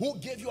 Who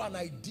gave you an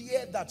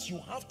idea that you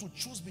have to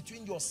choose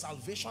between your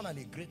salvation and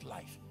a great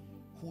life?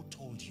 Who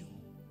told you?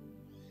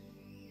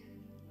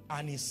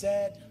 And he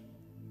said,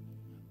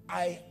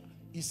 I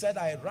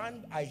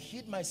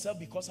hid myself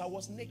because I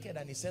was naked.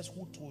 And he says,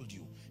 who told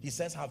you? He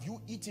says, have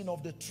you eaten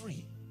of the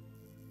tree?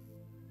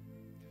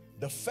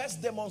 The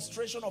first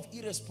demonstration of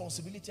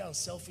irresponsibility and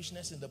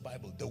selfishness in the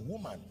Bible, the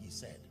woman, he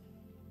said,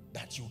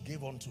 that you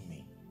gave unto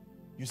me.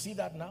 You see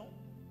that now?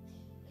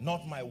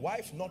 Not my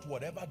wife, not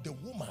whatever, the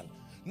woman.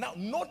 Now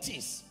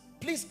notice,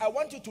 please, I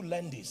want you to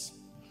learn this.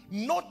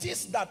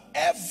 Notice that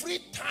every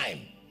time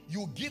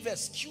you give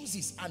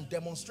excuses and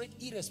demonstrate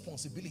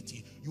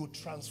irresponsibility, you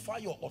transfer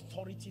your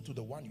authority to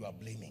the one you are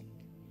blaming.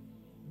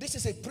 This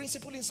is a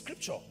principle in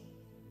scripture.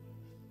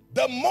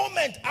 The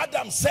moment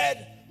Adam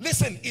said,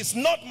 listen, it's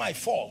not my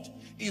fault,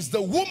 it's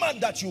the woman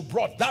that you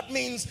brought, that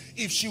means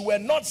if she were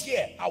not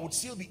here, I would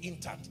still be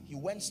intact. He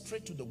went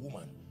straight to the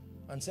woman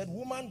and said,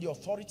 woman, the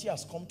authority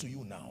has come to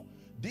you now.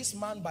 This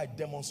man, by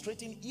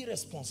demonstrating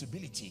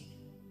irresponsibility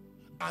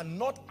and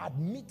not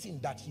admitting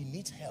that he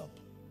needs help,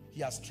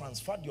 he has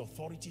transferred the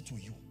authority to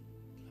you.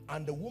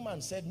 And the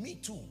woman said, me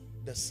too,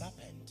 the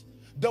serpent.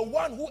 The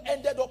one who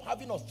ended up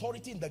having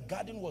authority in the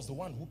garden was the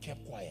one who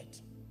kept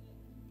quiet.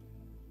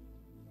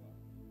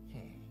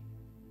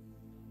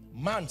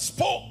 Man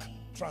spoke,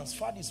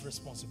 transferred his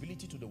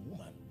responsibility to the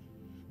woman.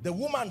 The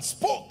woman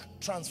spoke,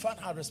 transferred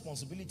her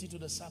responsibility to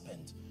the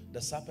serpent.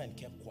 The serpent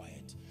kept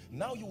quiet.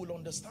 Now you will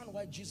understand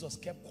why Jesus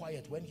kept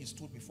quiet when he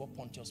stood before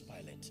Pontius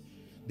Pilate.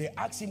 They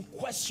asked him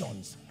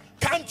questions.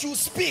 Can't you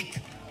speak?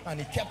 And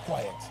he kept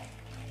quiet.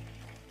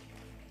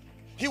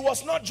 He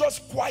was not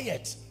just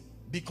quiet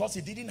because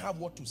he didn't have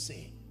what to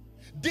say.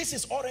 This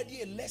is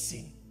already a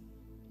lesson.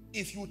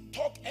 If you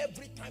talk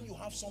every time you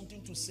have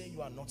something to say,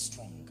 you are not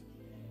strong.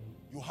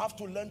 You have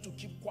to learn to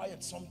keep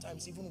quiet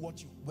sometimes, even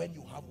when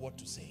you have what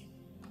to say.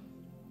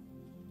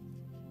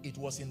 It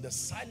was in the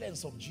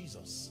silence of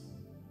Jesus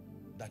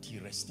that he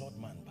restored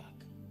man back.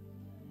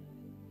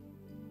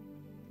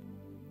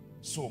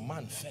 So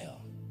man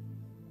fell.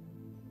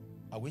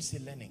 Are we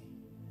still learning?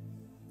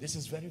 This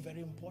is very,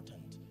 very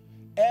important.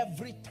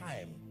 Every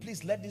time,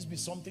 please let this be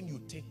something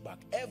you take back.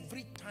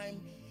 Every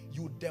time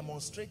you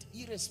demonstrate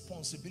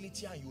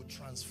irresponsibility and you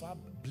transfer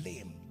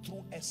blame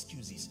through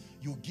excuses,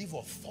 you give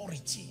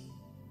authority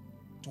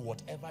to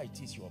whatever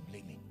it is you are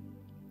blaming.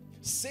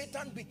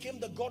 Satan became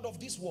the god of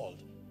this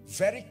world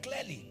very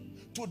clearly,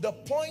 to the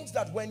point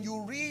that when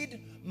you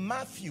read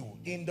Matthew,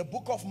 in the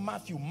book of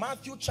Matthew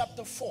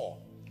chapter 4,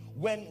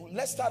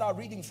 let's start our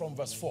reading from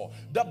verse 4.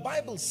 The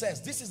Bible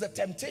says, this is the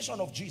temptation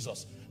of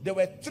Jesus. There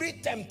were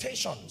 3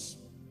 temptations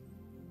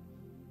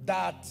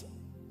that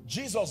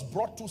Jesus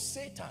brought to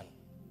Satan,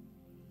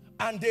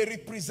 and they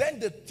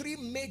represent the 3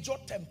 major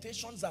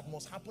temptations that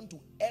must happen to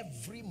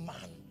every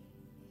man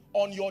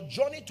on your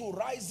journey to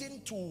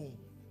rising to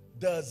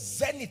the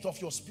zenith of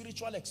your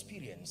spiritual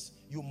experience,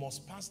 you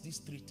must pass these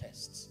 3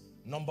 tests.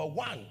 Number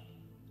 1,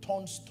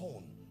 turn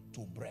stone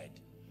to bread.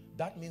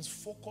 That means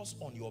focus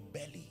on your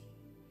belly.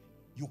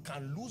 You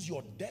can lose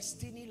your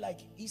destiny like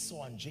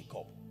Esau and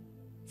Jacob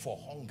for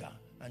hunger,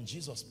 and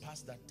Jesus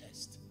passed that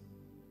test.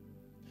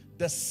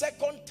 The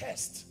second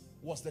test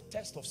was the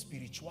test of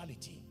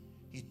spirituality.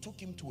 He took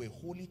him to a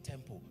holy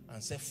temple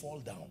and said, fall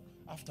down.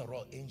 After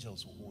all,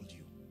 angels will hold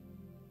you.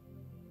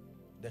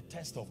 The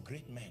test of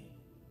great men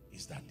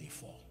is that they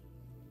fall.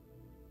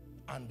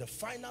 And the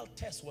final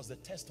test was the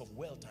test of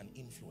wealth and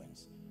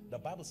influence. The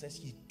Bible says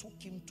he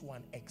took him to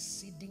an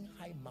exceeding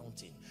high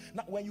mountain.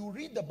 Now, when you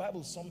read the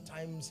Bible,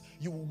 sometimes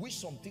you will wish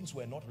some things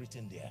were not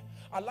written there.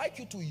 I'd like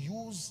you to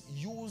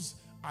use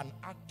an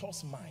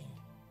actor's mind.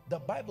 The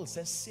Bible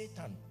says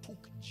Satan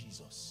took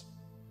Jesus.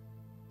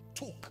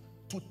 Took.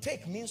 To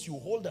take means you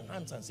hold the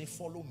hands and say,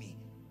 follow me.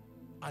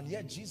 And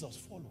yet Jesus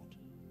followed.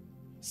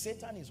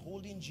 Satan is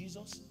holding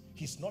Jesus.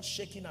 He's not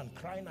shaking and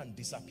crying and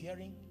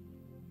disappearing.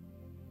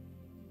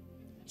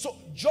 So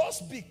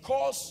just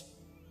because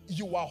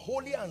you are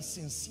holy and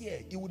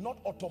sincere, it will not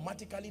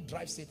automatically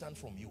drive Satan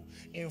from you.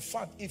 In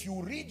fact, if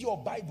you read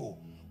your Bible,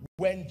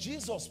 when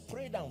Jesus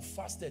prayed and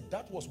fasted,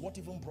 that was what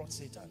even brought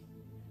Satan.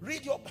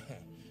 Read your...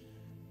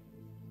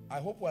 I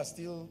hope we're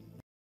still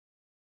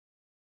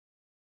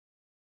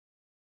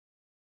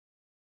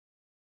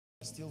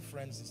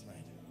friends this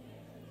night.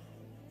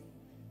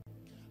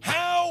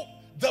 How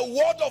the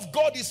word of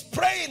God is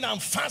praying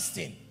and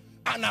fasting,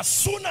 and as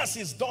soon as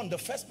he's done, the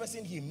first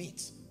person he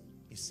meets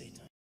is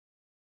Satan.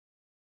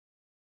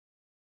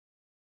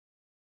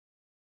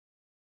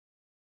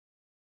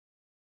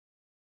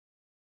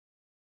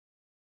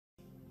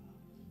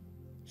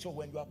 So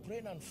when you are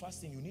praying and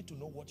fasting, you need to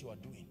know what you are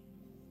doing.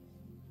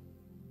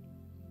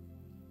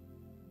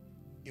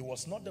 It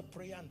was not the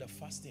prayer and the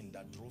fasting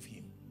that drove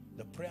him.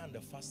 The prayer and the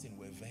fasting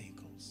were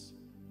vehicles.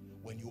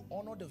 When you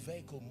honor the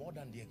vehicle more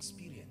than the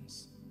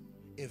experience,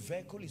 a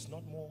vehicle is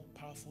not more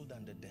powerful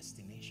than the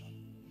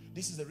destination.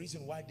 This is the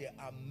reason why there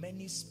are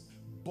many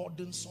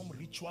burdensome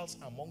rituals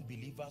among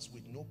believers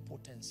with no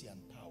potency and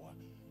power,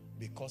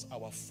 because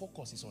our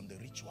focus is on the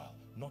ritual,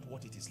 not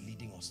what it is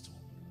leading us to.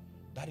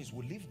 That is,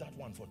 we'll leave that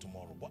one for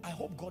tomorrow. But I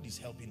hope God is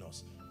helping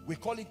us. We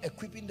call it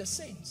equipping the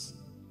saints.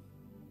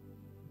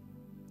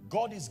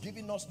 God is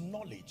giving us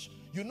knowledge.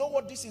 You know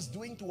what this is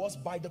doing to us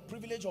by the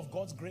privilege of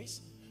God's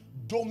grace?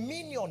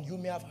 Dominion, you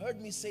may have heard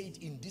me say it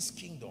in this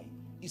kingdom,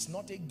 is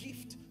not a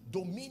gift.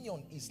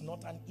 Dominion is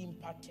not an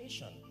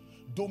impartation.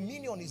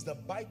 Dominion is the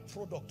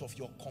byproduct of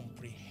your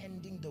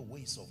comprehending the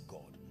ways of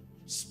God.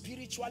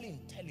 Spiritual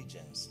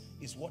intelligence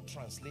is what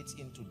translates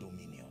into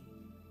dominion.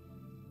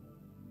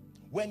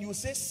 When you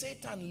say,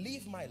 Satan,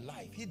 leave my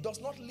life, he does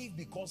not leave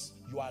because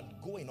you are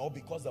going or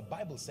because the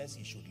Bible says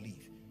he should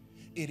leave.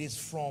 It is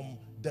from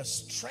the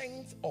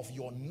strength of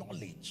your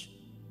knowledge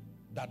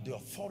that the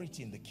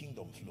authority in the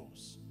kingdom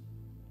flows.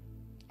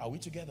 Are we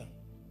together?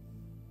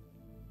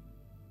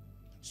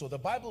 So the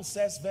Bible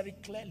says very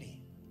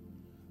clearly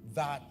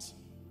that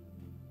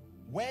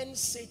when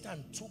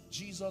Satan took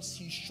Jesus,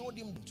 he showed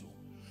him to.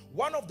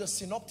 One of the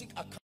synoptic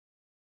accounts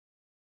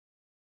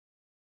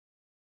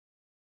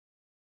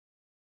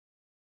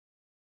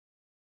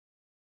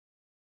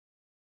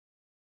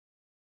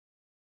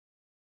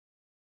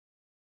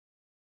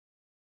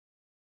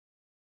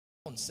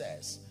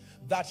says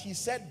that he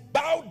said,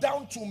 bow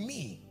down to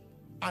me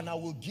and I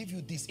will give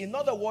you this. In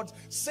other words,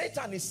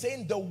 Satan is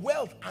saying the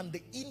wealth and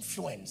the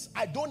influence,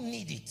 I don't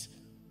need it.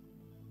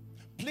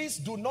 Please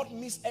do not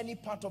miss any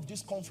part of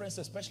this conference,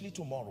 especially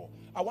tomorrow.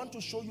 I want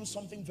to show you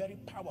something very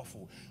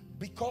powerful,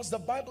 because the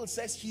Bible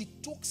says he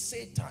took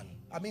Satan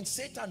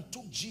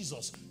took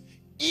Jesus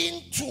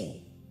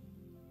into,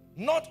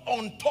 not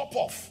on top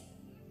of,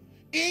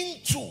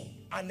 into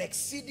an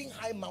exceeding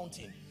high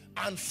mountain.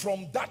 And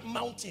from that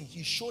mountain,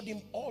 he showed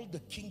him all the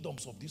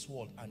kingdoms of this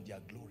world and their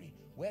glory.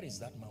 Where is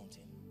that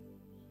mountain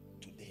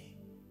today?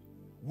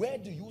 Where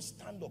do you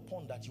stand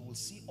upon that you will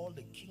see all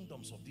the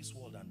kingdoms of this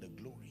world and the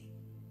glory?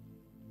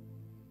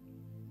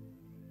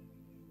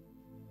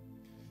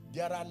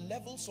 There are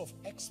levels of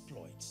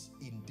exploits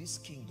in this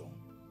kingdom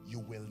you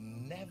will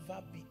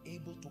never be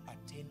able to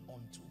attain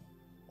unto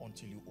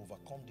until you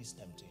overcome this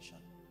temptation.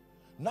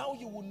 Now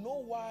you will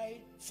know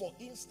why, for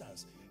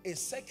instance, a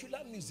secular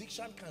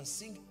musician can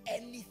sing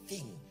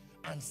anything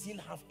and still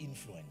have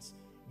influence,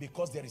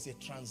 because there is a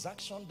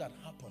transaction that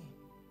happened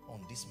on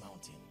this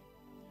mountain.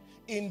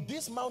 In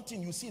this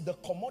mountain, you see, the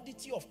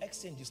commodity of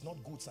exchange is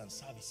not goods and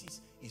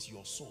services, it's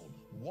your soul.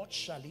 What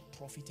shall it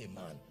profit a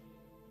man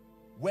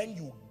when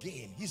you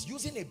gain? He's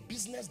using a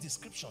business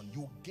description.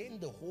 You gain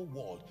the whole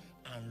world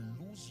and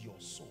lose your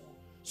soul.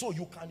 So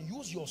you can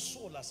use your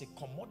soul as a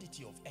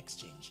commodity of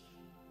exchange.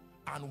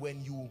 And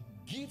when you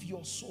give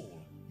your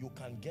soul, you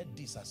can get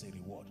this as a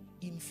reward: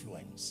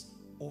 influence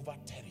over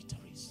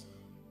territories.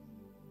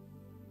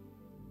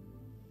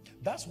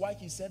 That's why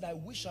he said, I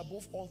wish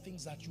above all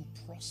things that you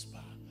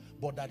prosper,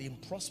 but that in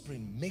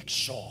prospering, make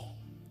sure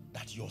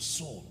that your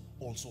soul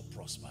also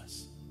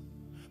prospers.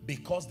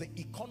 Because the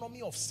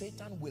economy of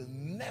Satan will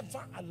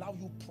never allow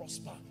you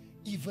prosper,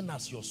 even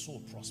as your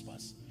soul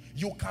prospers.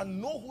 You can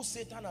know who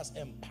Satan has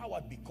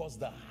empowered, because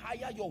the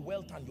higher your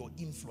wealth and your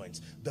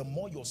influence, the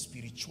more your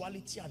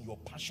spirituality and your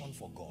passion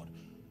for God.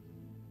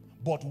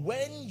 But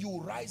when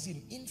you rise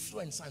in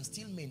influence and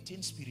still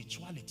maintain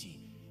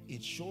spirituality,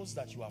 it shows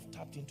that you have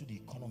tapped into the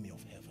economy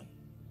of heaven.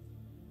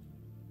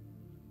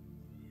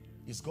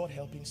 Is God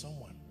helping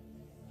someone?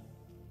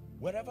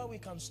 Wherever we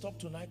can stop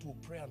tonight, we'll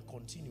pray and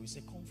continue. It's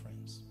a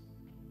conference.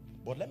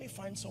 But let me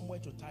find somewhere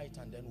to tie it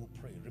and then we'll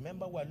pray.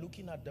 Remember, we're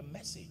looking at the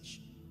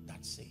message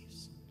that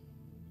saves.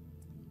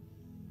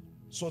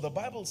 So the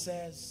Bible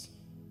says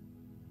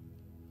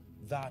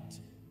that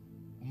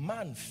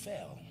man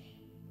fell,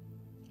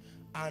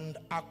 and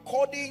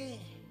according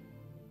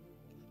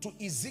to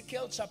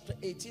Ezekiel chapter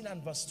 18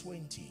 and verse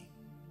 20,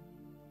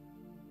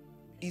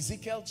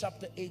 Ezekiel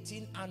chapter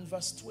 18 and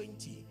verse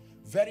 20,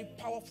 very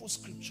powerful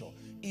scripture.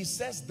 It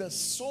says, the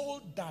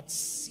soul that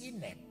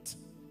sinneth,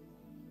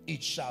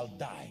 it shall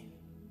die.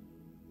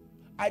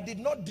 I did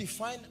not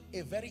define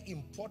a very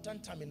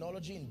important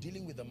terminology in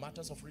dealing with the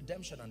matters of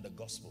redemption and the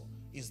gospel.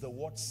 Is the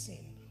word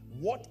sin.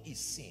 What is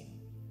sin?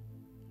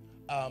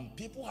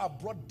 People have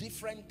brought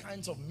different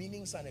kinds of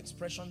meanings and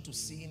expression to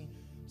sin.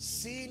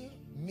 Sin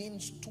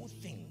means two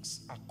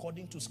things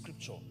according to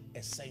scripture,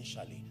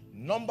 essentially.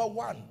 Number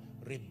one,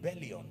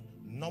 rebellion.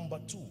 Number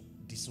two,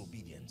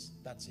 disobedience.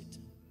 That's it.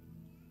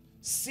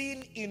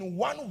 Sin in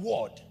one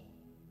word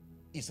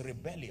is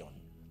rebellion,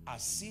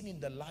 as seen in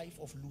the life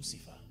of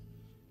Lucifer.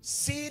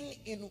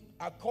 Sin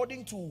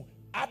according to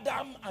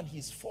Adam and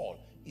his fall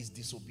is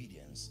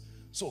disobedience.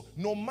 So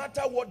no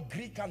matter what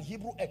Greek and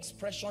Hebrew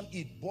expression,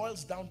 it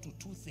boils down to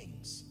two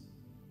things: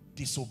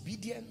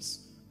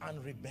 disobedience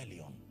and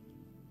rebellion.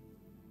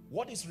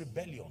 What is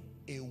rebellion?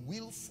 A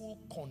willful,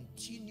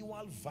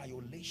 continual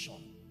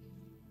violation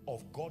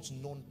of God's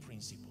known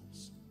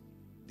principles.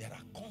 There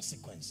are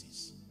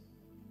consequences.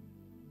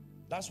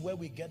 That's where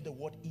we get the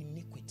word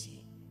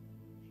iniquity.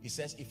 He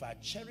says, if I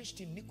cherished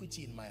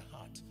iniquity in my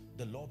heart,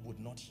 the Lord would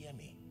not hear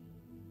me.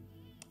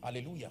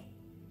 Hallelujah.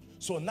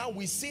 So now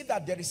we see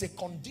that there is a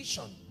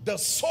condition. The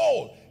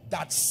soul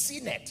that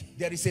sinneth,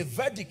 there is a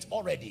verdict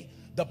already.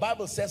 The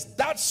Bible says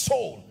that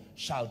soul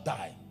shall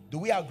die. Do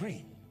we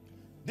agree?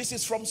 This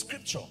is from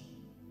scripture.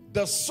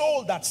 The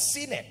soul that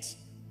sinneth,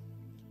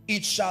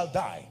 it shall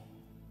die.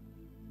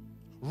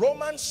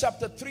 Romans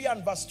chapter 3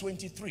 and verse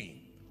 23.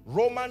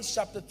 Romans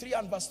chapter 3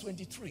 and verse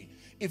 23.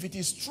 If it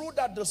is true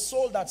that the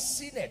soul that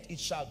sinneth, it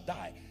shall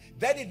die,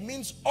 then it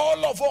means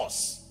all of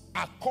us,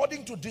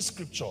 according to this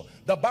scripture,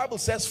 the Bible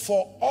says,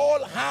 for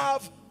all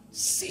have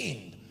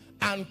sinned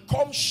and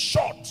come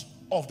short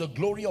of the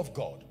glory of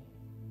God.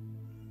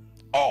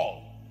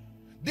 All.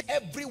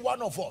 Every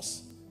one of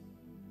us,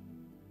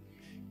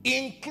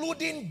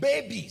 including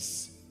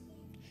babies,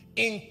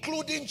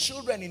 including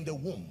children in the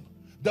womb.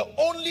 The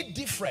only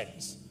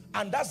difference,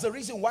 and that's the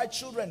reason why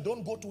children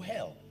don't go to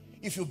hell.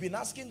 If you've been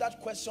asking that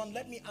question,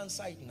 let me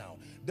answer it now.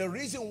 The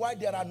reason why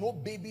there are no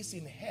babies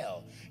in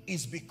hell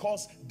is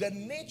because the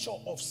nature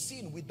of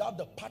sin without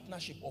the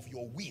partnership of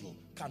your will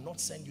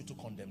cannot send you to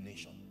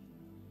condemnation.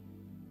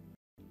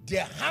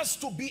 There has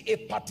to be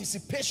a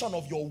participation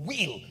of your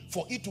will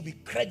for it to be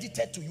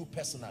credited to you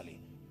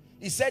personally.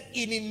 He said,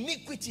 in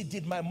iniquity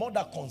did my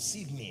mother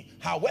conceive me.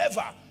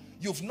 However,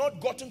 you've not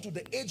gotten to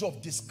the age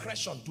of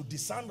discretion to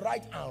discern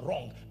right and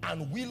wrong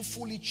and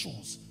willfully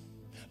choose.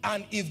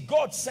 And if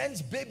God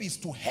sends babies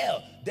to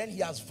hell, then he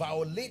has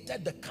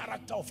violated the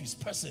character of his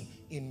person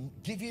in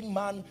giving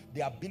man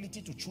the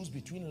ability to choose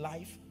between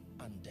life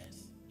and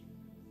death.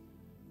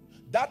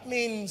 That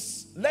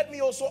means, let me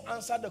also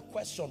answer the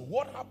question,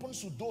 what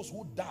happens to those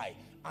who die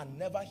and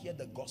never hear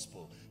the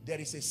gospel?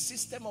 There is a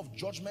system of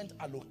judgment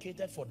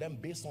allocated for them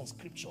based on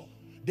scripture.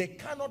 They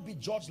cannot be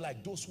judged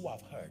like those who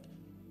have heard.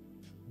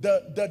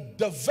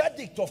 The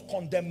verdict of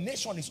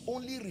condemnation is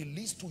only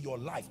released to your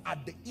life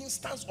at the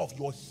instance of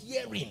your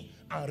hearing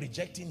and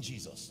rejecting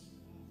Jesus.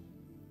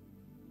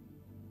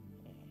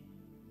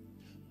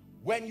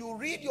 When you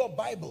read your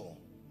Bible,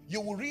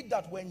 you will read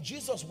that when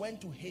Jesus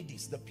went to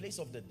Hades, the place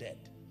of the dead,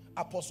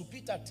 Apostle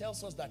Peter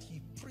tells us that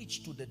he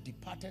preached to the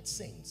departed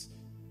saints.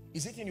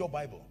 Is it in your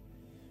Bible?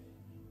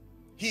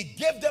 He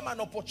gave them an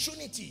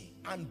opportunity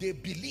and they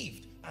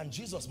believed, and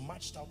Jesus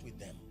marched out with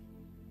them,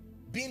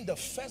 being the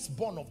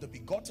firstborn of the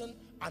begotten,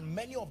 and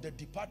many of the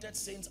departed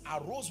saints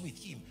arose with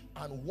him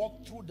and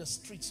walked through the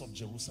streets of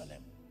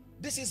Jerusalem.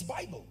 This is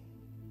Bible.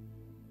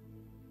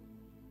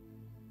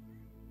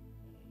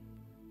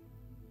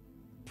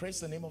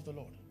 Praise the name of the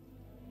Lord.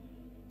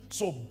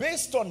 So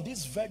based on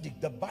this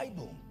verdict, the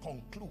Bible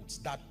concludes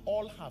that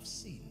all have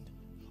sinned.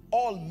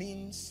 All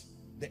means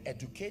the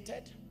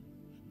educated,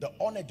 the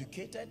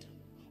uneducated.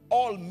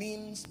 All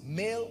means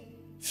male,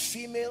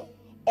 female.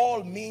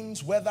 All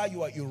means whether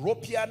you are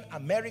European,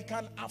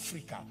 American,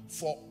 Africa,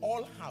 for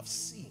all have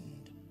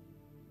sinned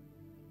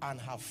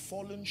and have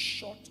fallen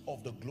short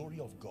of the glory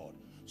of God.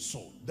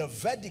 So the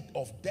verdict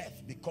of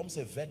death becomes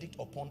a verdict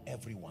upon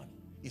everyone.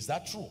 Is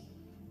that true?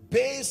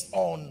 Based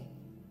on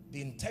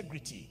the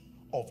integrity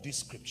of this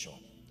scripture.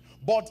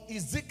 But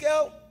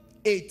Ezekiel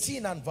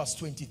 18 and verse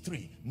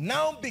 23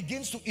 now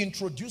begins to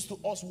introduce to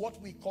us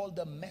what we call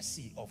the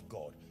mercy of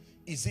God.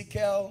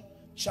 Ezekiel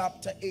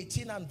chapter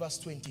 18 and verse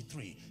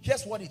 23.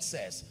 Here's what it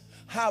says.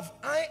 Have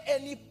I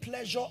any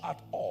pleasure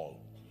at all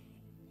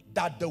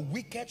that the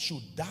wicked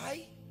should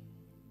die?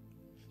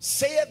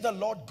 Saith the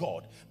Lord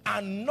God,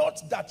 and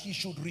not that he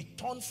should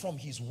return from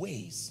his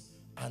ways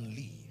and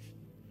live.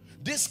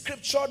 This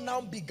scripture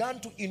now began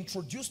to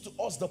introduce to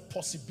us the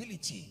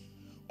possibility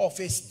of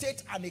a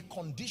state and a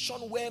condition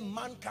where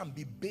man can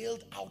be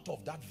bailed out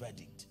of that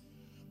verdict.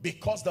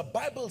 Because the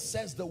Bible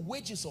says the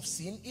wages of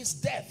sin is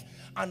death,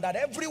 and that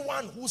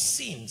everyone who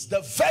sins,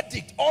 the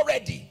verdict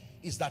already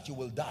is that you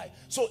will die.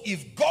 So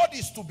if God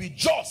is to be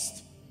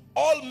just,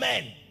 all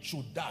men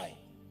should die.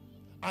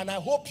 And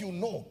I hope you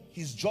know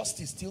his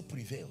justice still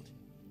prevailed.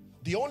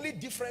 The only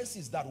difference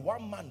is that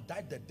one man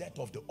died the death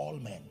of the all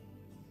men.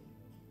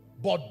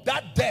 But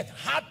that death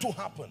had to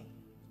happen.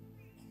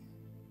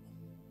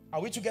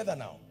 Are we together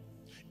now?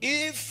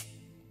 If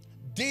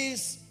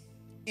this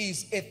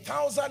is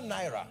 1,000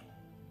 naira,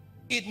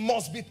 it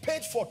must be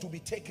paid for to be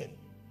taken.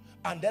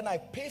 And then I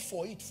pay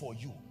for it for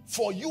you.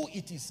 For you,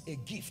 it is a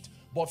gift.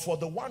 But for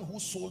the one who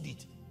sold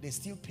it, they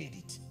still paid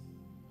it.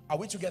 Are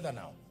we together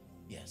now?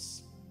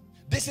 Yes.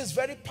 This is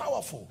very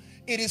powerful.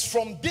 It is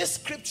from this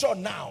scripture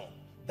now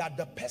that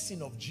the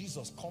person of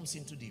Jesus comes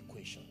into the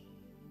equation.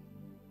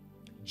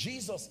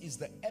 Jesus is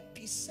the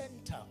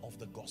epicenter of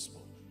the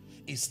gospel.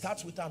 It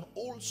starts with an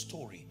old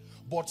story.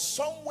 But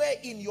somewhere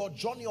in your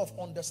journey of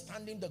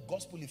understanding the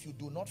gospel, if you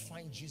do not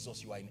find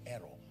Jesus, you are in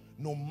error.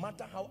 No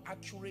matter how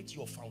accurate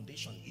your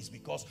foundation is,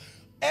 because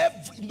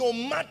no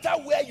matter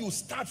where you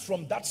start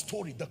from that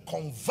story, the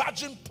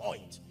converging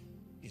point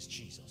is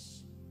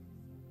Jesus.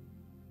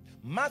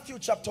 Matthew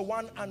chapter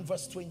 1 and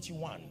verse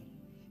 21.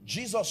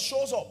 Jesus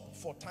shows up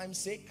for time's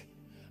sake,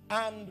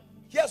 and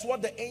here's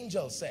what the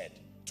angel said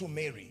to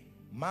Mary.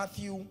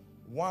 Matthew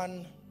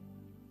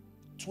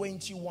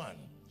 1:21.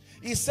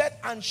 He said,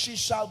 and she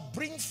shall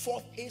bring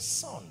forth a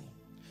son,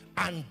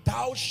 and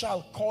thou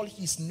shalt call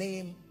his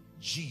name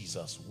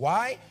Jesus.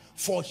 Why?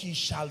 For he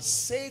shall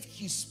save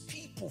his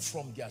people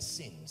from their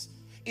sins.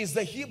 Is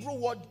the Hebrew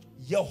word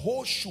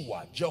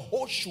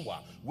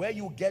Jehoshua, where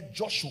you get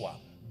Joshua,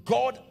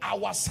 God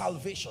our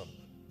salvation.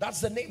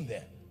 That's the name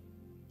there.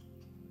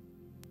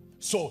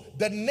 So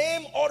the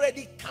name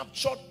already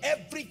captured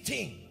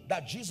everything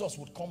that Jesus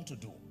would come to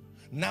do.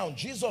 Now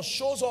Jesus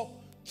shows up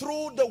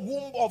through the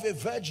womb of a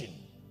virgin.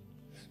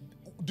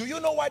 Do you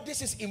know why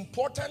this is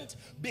important?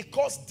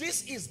 Because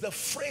this is the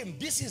frame,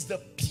 this is the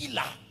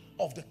pillar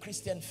of the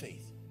Christian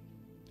faith.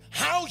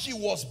 How he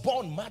was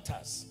born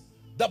matters.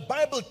 The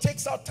Bible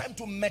takes out time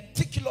to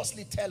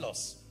meticulously tell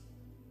us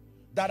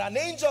that an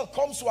angel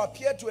comes to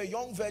appear to a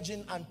young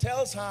virgin and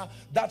tells her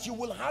that you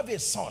will have a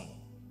son,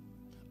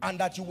 and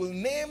that you will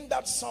name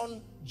that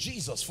son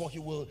Jesus, for he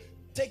will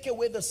take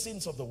away the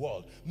sins of the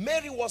world.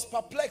 Mary was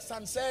perplexed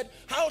and said,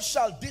 how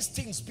shall these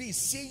things be,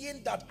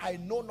 seeing that I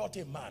know not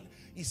a man?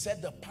 He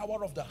said, the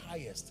power of the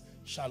highest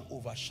shall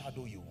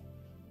overshadow you.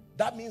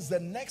 That means the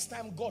next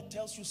time God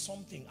tells you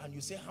something and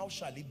you say, how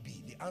shall it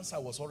be? The answer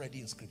was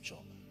already in scripture.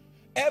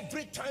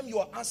 Every time you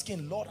are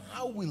asking, Lord,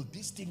 how will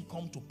this thing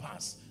come to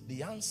pass?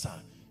 The answer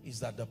is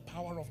that the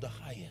power of the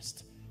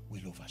highest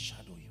will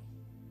overshadow you.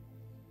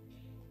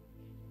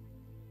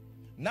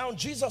 Now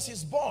Jesus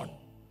is born.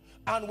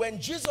 And when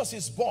Jesus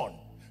is born,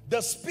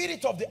 the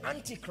spirit of the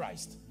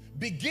Antichrist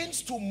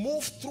begins to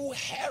move through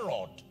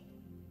Herod.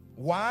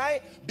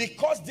 Why?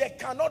 Because there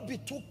cannot be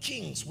two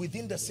kings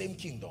within the same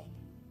kingdom.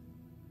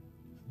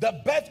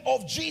 The birth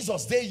of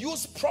Jesus, they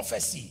use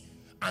prophecy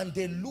and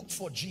they look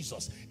for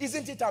Jesus.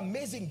 Isn't it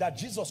amazing that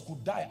Jesus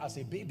could die as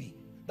a baby?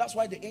 That's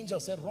why the angel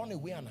said, run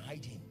away and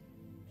hide him.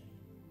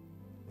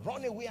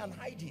 Run away and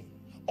hide him.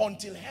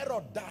 Until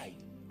Herod died,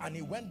 and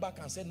he went back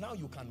and said, now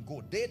you can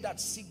go. They that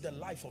seek the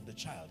life of the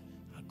child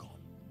are gone.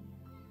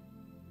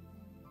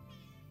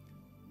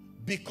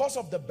 Because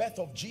of the birth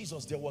of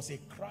Jesus, there was a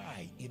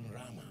cry in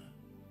Ramah.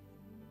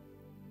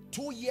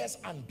 2 years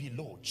and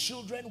below,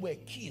 children were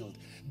killed.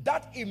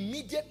 That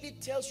immediately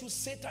tells you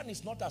Satan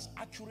is not as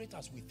accurate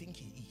as we think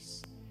he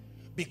is.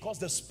 Because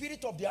the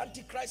spirit of the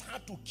Antichrist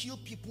had to kill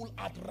people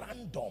at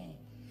random.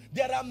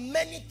 There are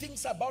many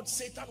things about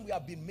Satan we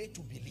have been made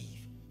to believe.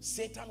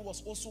 Satan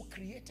was also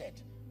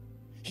created.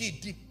 He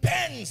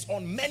depends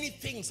on many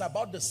things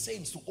about the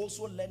saints to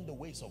also learn the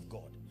ways of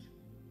God.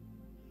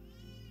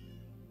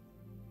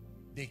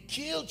 They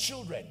killed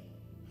children.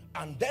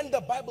 And then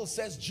the Bible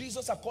says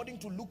Jesus, according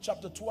to Luke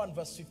chapter 2 and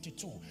verse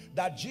 52,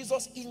 that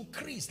Jesus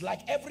increased like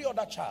every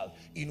other child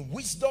in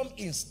wisdom,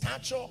 in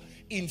stature,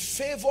 in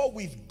favor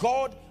with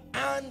God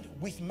and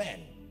with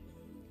men.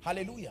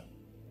 Hallelujah.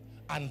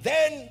 And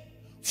then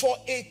for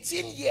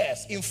 18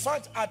 years, in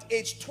fact at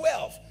age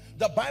 12,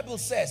 the Bible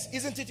says,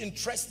 isn't it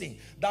interesting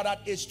that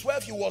at age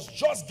 12 he was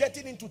just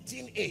getting into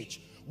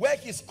teenage, where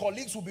his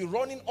colleagues will be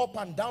running up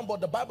and down,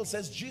 but the Bible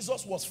says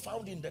Jesus was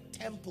found in the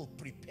temple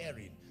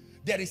preparing.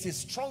 There is a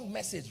strong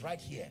message right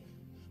here,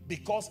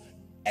 because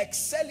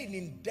Excelling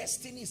in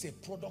destiny is a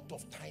product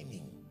of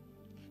timing.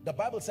 The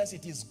Bible says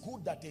it is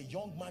good that a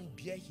young man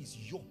bear his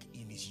yoke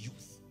in his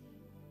youth.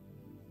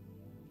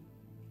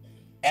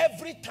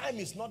 Every time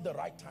is not the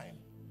right time.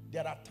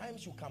 There are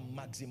times you can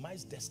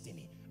maximize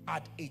destiny.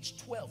 At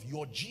age 12,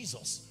 your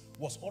Jesus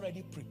was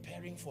already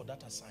preparing for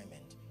that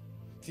assignment.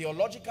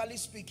 Theologically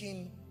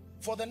speaking,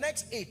 for the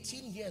next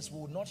 18 years, we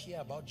will not hear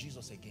about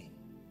Jesus again.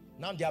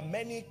 Now, there are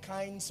many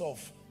kinds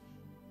of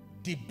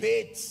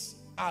debates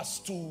as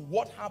to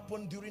what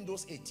happened during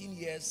those 18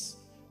 years.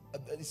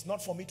 It's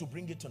not for me to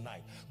bring it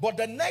tonight. But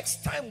the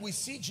next time we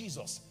see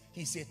Jesus,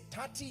 he's a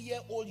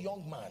 30-year-old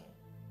young man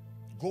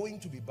going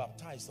to be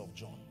baptized of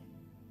John.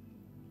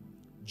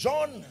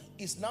 John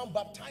is now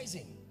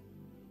baptizing.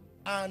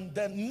 And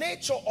the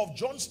nature of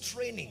John's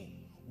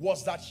training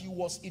was that he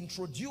was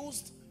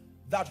introduced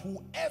that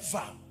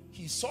whoever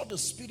he saw the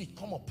Spirit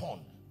come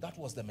upon, that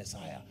was the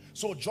Messiah.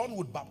 So John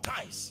would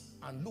baptize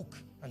and look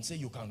and say,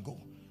 you can go.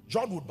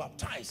 John would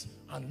baptize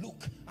and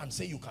look and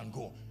say, you can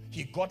go.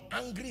 He got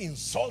angry,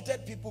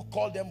 insulted people,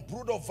 called them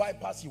brood of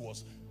vipers. He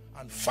was.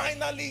 And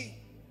finally,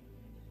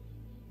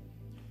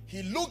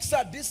 he looks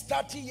at this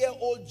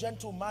 30-year-old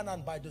gentleman,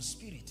 and by the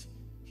Spirit,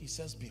 he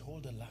says,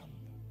 behold the Lamb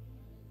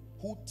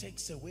who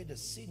takes away the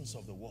sins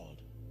of the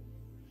world.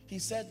 He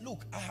said,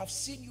 look, I have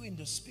seen you in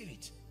the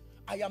Spirit.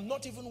 I am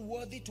not even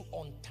worthy to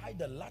untie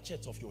the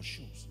latchets of your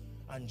shoes.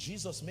 And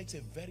Jesus makes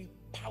a very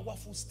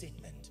powerful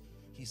statement.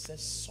 He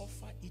says,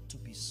 suffer it to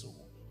be so.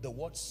 The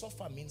word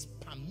suffer means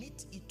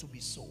permit it to be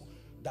so,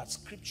 that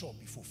scripture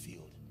be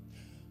fulfilled.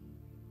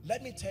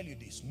 Let me tell you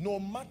this, no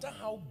matter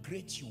how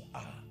great you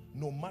are,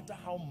 no matter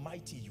how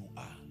mighty you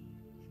are,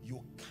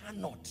 you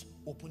cannot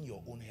open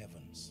your own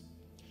heavens.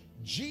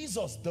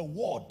 Jesus, the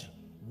Word,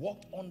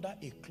 walked under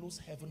a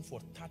closed heaven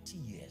for 30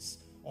 years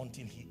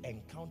until he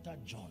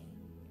encountered John.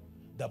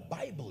 The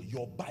Bible,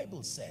 your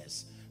Bible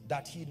says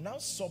that he now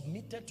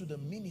submitted to the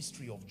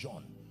ministry of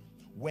John.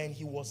 When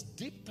he was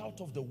dipped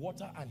out of the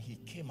water and he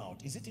came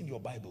out, is it in your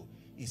Bible?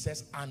 It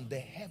says, and the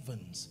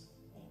heavens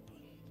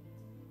opened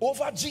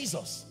over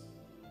Jesus.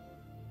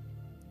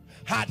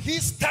 Had he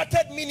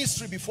started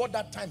ministry before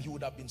that time, he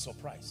would have been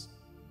surprised.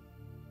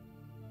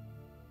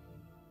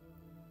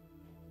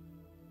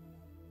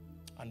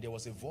 And there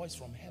was a voice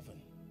from heaven.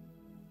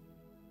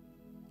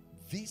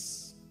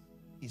 This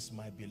is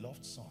my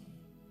beloved Son.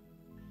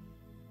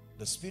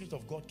 The Spirit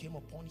of God came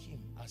upon him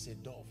as a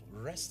dove,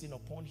 resting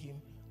upon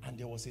him, and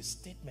there was a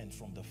statement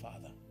from the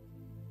Father.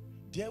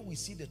 There we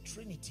see the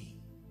Trinity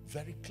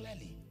very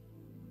clearly.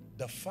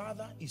 The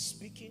Father is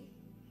speaking.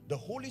 The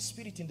Holy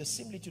Spirit, in the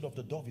similitude of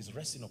the dove, is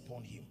resting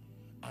upon him.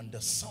 And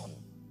the Son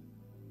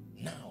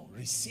now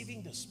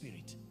receiving the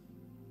Spirit.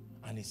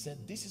 And he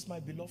said, this is my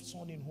beloved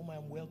Son in whom I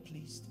am well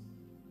pleased.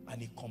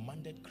 And he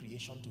commanded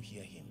creation to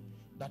hear him.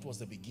 That was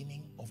the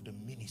beginning of the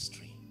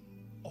ministry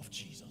of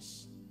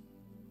Jesus.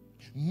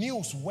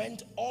 News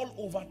went all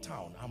over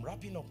town. I'm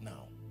wrapping up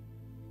now.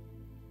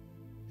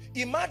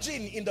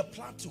 Imagine in the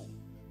plateau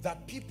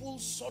that people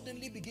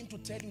suddenly begin to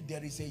tell you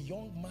there is a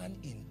young man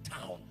in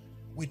town.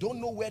 We don't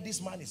know where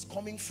this man is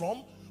coming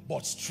from,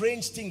 but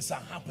strange things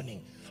are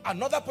happening.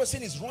 Another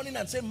person is running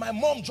and saying, my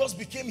mom just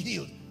became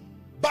healed.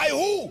 By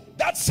who?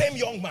 That same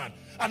young man.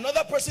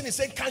 Another person is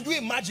saying, can you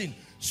imagine?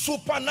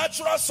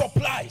 Supernatural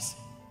supplies.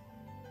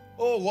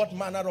 Oh, what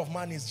manner of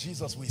man is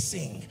Jesus? We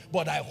sing,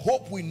 but I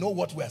hope we know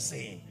what we're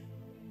saying.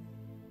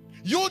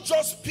 You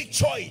just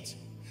picture it.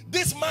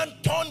 This man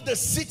turned the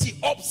city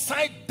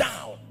upside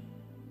down.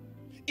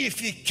 If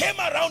he came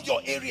around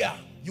your area,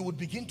 you would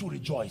begin to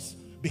rejoice,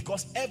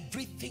 because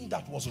everything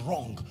that was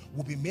wrong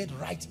will be made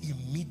right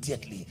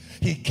immediately.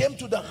 He came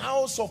to the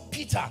house of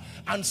Peter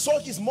and saw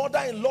his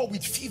mother-in-law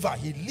with fever.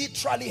 He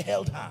literally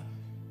held her.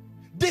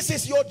 This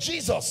is your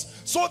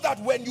Jesus, so that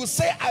when you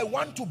say, I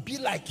want to be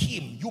like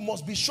him, you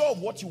must be sure of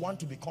what you want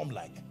to become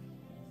like.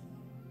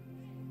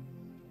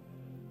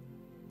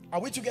 Are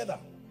we together?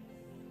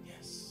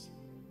 Yes.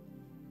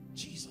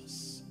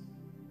 Jesus.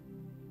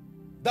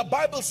 The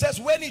Bible says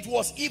when it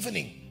was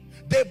evening,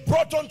 they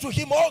brought unto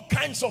him all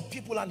kinds of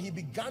people, and he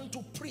began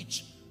to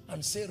preach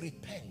and say,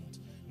 repent.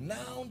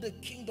 Now the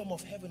kingdom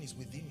of heaven is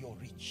within your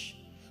reach.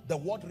 The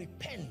word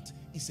repent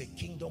is a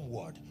kingdom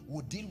word.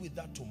 We'll deal with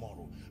that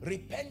tomorrow.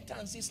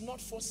 Repentance is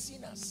not for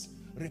sinners.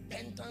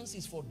 Repentance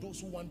is for those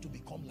who want to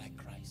become like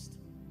Christ.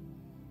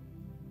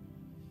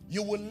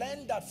 You will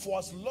learn that for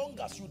as long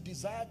as you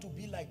desire to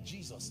be like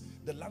Jesus,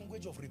 the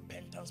language of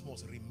repentance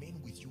must remain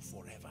with you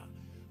forever.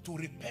 To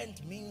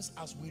repent means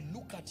as we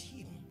look at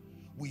him,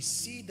 we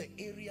see the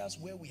areas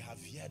where we have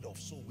veered off,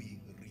 so we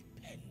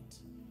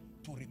repent.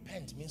 To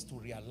repent means to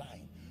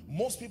realign.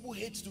 Most people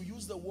hate to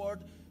use the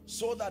word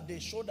so that they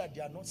show that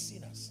they are not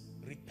sinners.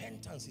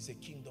 Repentance is a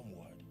kingdom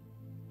word.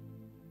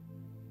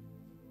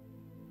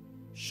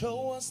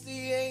 Show us the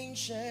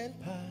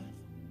ancient path.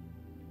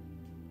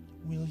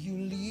 Will you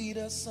lead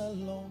us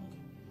along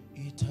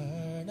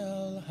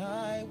eternal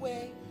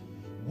highway?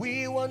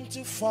 We want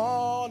to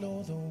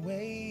follow the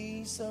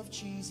ways of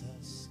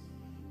Jesus.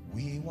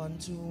 We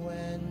want to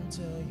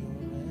enter your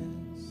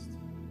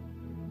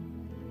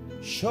rest.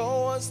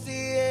 Show us the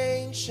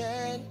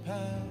ancient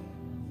path.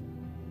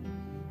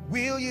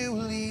 Will you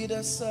lead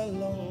us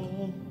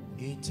along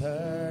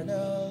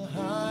eternal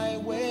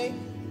highway?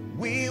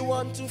 We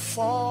want to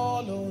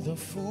follow the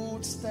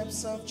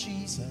footsteps of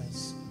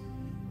Jesus.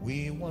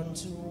 We want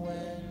to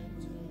win.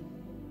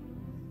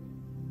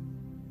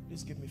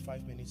 Please give me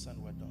 5 minutes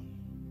and we're done.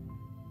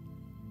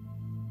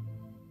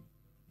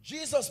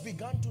 Jesus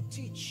began to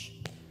teach,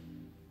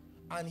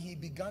 and he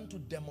began to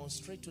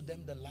demonstrate to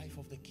them the life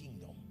of the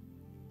kingdom.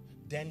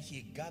 Then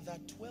he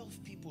gathered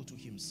 12 people to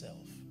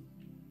himself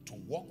to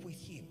walk with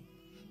him.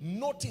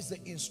 Notice the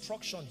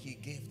instruction he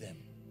gave them.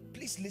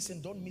 Please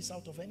listen, don't miss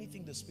out of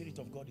anything the Spirit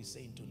of God is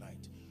saying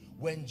tonight.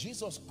 When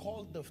Jesus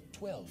called the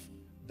 12,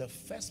 the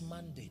first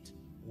mandate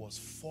was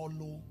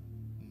follow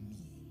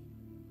me.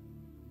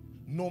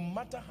 No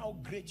matter how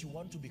great you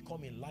want to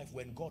become in life,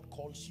 when God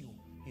calls you,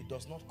 he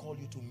does not call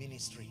you to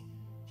ministry.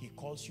 He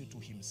calls you to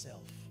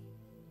himself.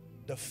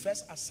 The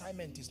first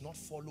assignment is not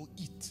follow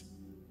it,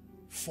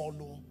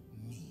 follow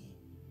me.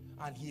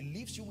 And he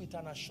leaves you with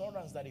an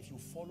assurance that if you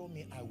follow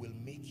me, I will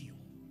make you.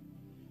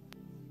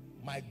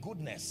 My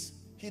goodness,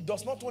 he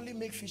does not only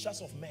make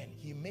fishers of men,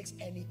 he makes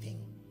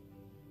anything.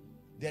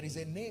 There is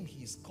a name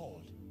he is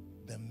called,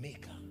 the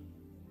Maker.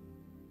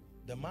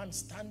 The man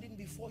standing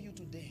before you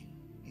today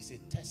is a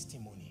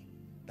testimony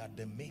that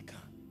the Maker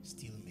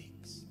still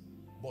makes.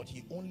 But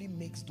he only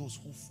makes those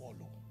who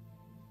follow.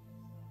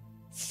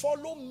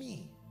 Follow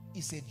me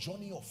is a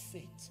journey of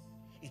faith.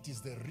 It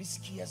is the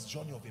riskiest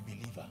journey of a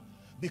believer.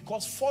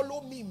 Because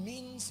follow me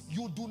means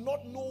you do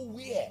not know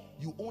where,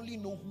 you only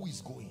know who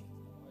is going.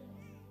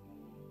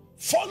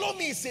 Follow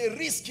me is a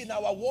risk in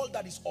our world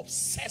that is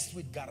obsessed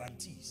with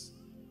guarantees.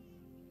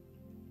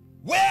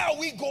 Where are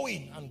we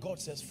going? And God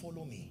says,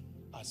 follow me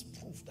as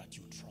proof that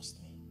you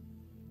trust me.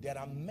 There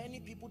are many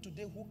people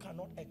today who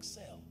cannot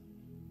excel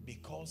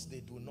because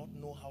they do not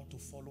know how to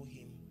follow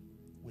him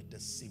with the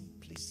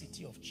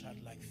simplicity of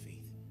childlike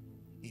faith.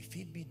 If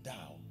it be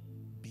thou,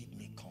 bid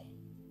me come.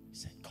 He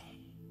said, come.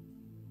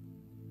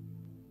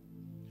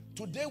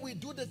 Today we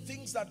do the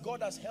things that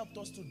God has helped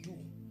us to do,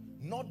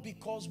 not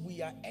because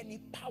we are any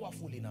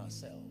powerful in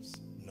ourselves.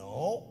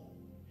 No,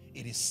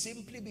 it is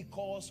simply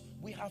because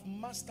we have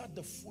mastered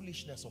the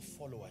foolishness of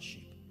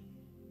followership.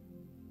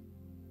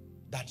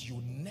 That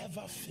you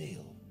never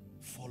fail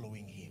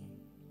following him.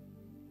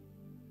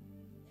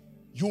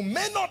 You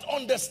may not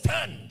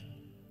understand,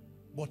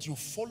 but you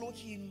follow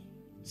him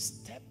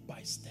step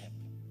by step.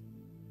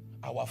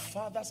 Our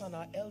fathers and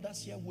our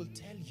elders here will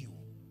tell you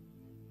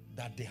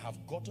that they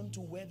have gotten to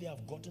where they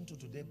have gotten to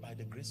today by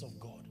the grace of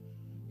God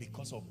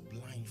because of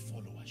blind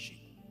followership.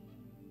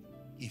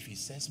 If he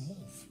says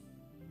move,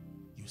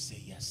 you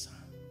say yes,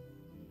 sir.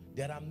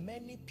 There are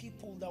many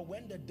people that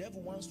when the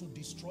devil wants to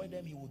destroy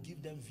them, he will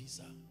give them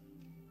visa.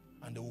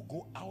 And they will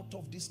go out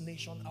of this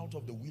nation, out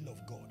of the will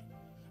of God,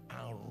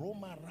 and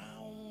roam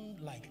around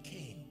like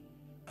Cain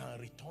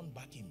and return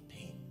back in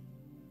pain.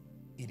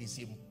 It is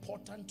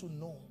important to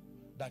know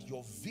that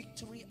your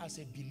victory as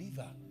a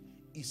believer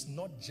is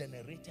not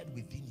generated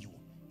within you,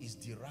 is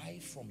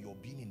derived from your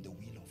being in the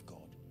will of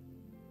God.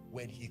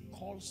 When he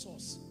calls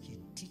us, he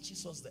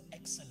teaches us the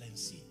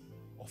excellency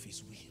of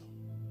his will.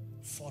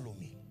 Follow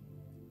me.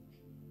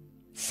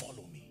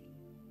 Follow me.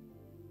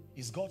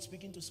 Is God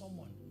speaking to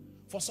someone?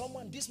 For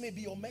someone, this may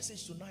be your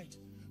message tonight.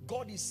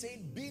 God is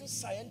saying being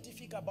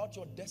scientific about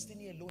your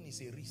destiny alone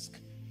is a risk.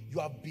 You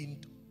have been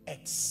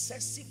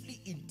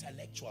excessively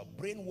intellectual.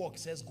 Brain work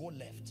says go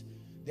left.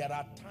 There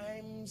are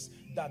times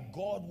that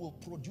God will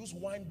produce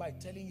wine by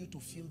telling you to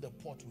fill the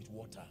pot with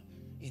water.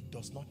 It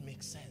does not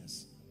make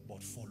sense,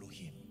 but follow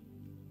him.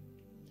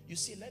 You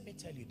see, let me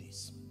tell you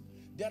this.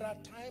 There are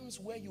times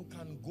where you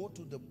can go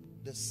to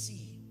the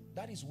sea.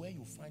 That is where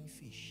you find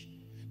fish.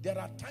 There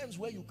are times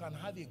where you can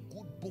have a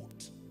good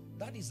boat.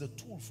 That is the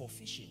tool for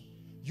fishing.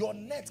 Your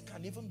net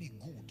can even be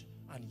good,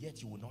 and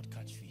yet you will not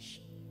catch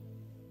fish.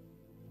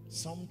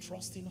 Some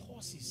trust in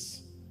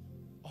horses,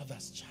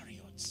 others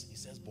chariots. He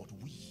says, but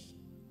we.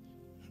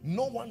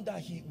 No wonder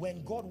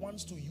when God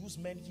wants to use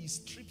men, he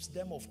strips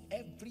them of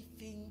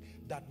everything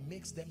that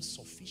makes them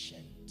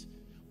sufficient.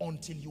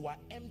 Until you are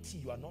empty,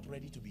 you are not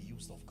ready to be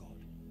used of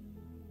God.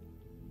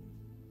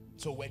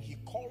 So when he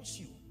calls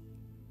you,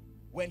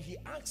 when he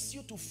asks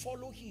you to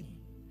follow him,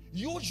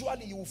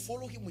 usually you will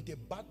follow him with a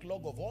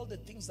backlog of all the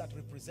things that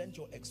represent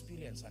your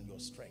experience and your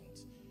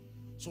strength.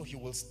 So he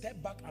will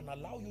step back and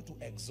allow you to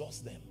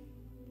exhaust them.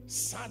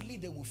 Sadly,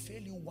 they will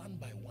fail you one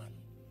by one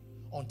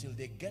until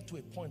they get to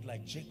a point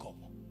like Jacob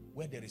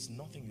where there is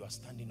nothing you are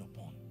standing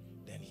upon.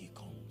 Then he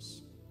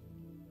comes.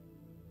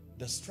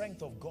 The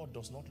strength of God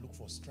does not look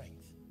for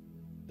strength.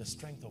 The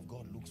strength of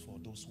God looks for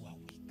those who are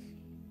weak.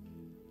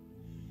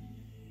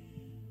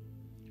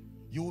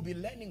 You will be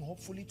learning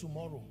hopefully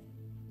tomorrow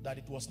that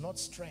it was not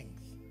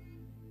strength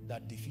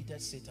that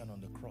defeated Satan on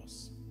the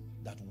cross.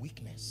 That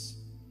weakness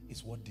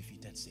is what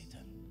defeated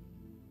Satan.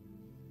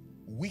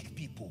 Weak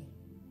people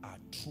are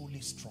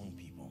truly strong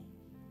people.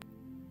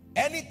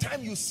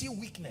 Anytime you see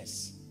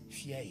weakness,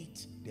 fear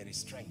it. There is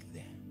strength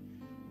there.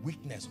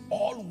 Weakness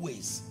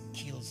always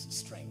kills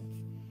strength.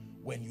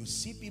 When you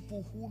see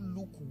people who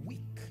look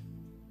weak,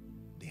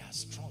 they are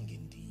strong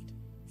indeed.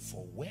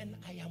 For when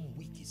I am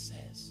weak, he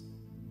says,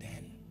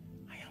 then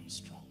I am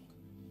strong.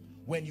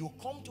 When you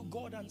come to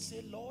God and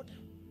say, Lord,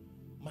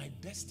 my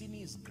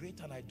destiny is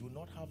great and I do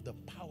not have the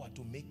power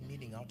to make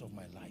meaning out of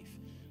my life,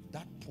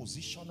 that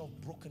position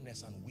of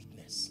brokenness and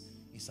weakness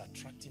is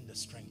attracting the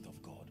strength of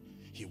God.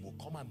 He will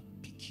come and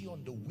pick you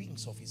on the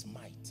wings of his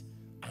might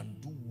and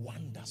do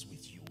wonders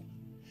with you.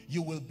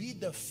 You will be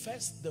the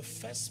first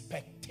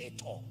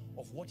spectator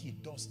of what he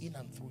does in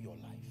and through your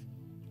life.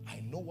 I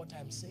know what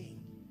I'm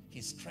saying.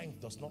 His strength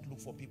does not look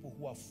for people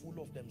who are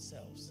full of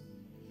themselves.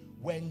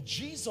 When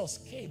Jesus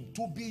came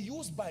to be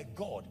used by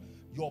God,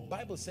 your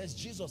Bible says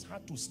Jesus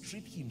had to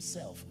strip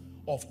himself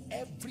of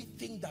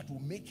everything that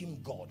will make him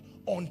God.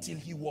 Until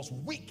he was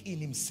weak in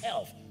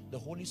himself, the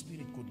Holy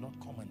Spirit could not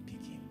come and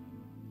pick him.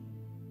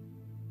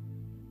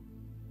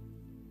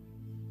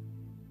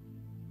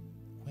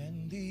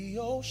 When the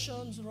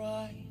oceans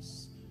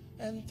rise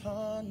and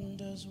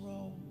thunders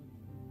roll,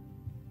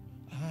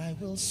 I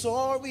will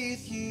soar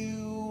with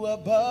you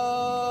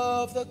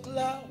above the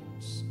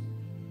clouds.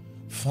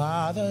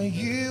 Father,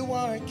 you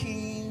are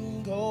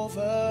king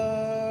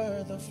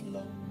over the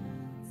flood,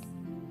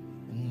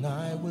 and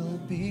I will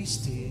be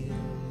still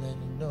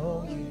and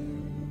know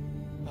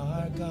you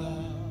are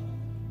God.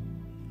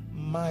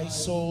 My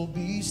soul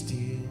be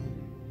still.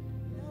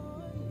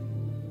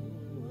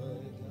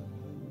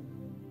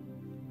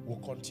 We'll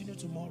continue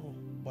tomorrow,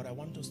 but I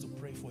want us to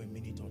pray for a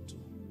minute or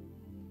two.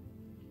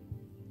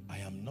 I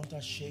am not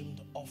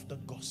ashamed of the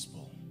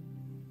gospel,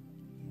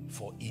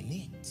 for in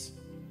it,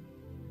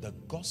 the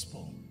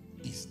gospel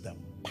is the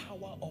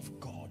power of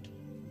God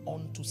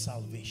unto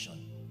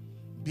salvation.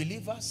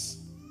 Believers,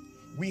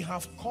 we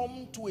have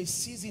come to a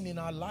season in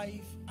our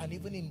life and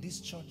even in this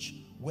church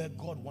where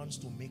God wants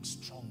to make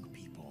strong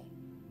people.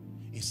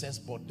 He says,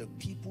 but the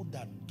people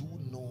that do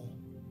know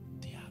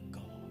they are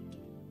God.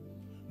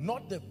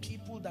 Not the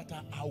people that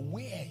are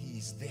aware he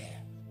is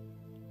there.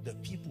 The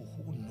people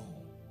who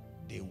know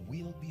they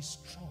will be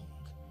strong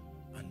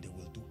and they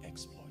will do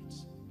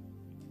exploits.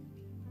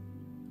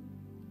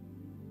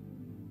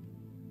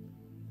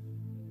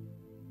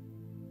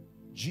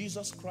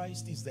 Jesus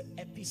Christ is the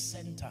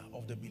epicenter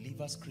of the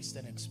believer's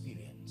Christian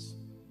experience.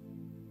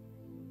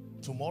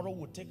 Tomorrow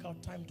we'll take our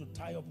time to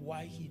tie up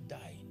why he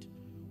died.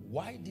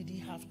 Why did he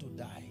have to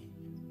die?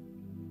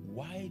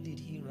 Why did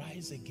he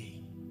rise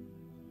again?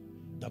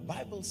 The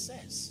Bible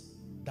says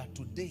that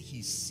today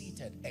he's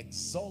seated,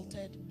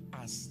 exalted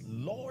as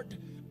Lord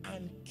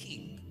and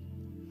King.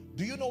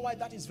 Do you know why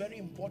that is very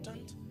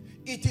important?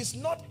 It is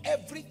not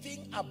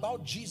everything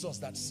about Jesus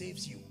that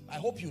saves you. I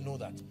hope you know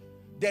that.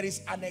 There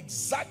is an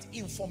exact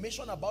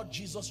information about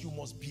Jesus you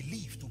must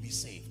believe to be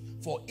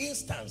saved. For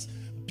instance,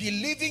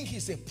 believing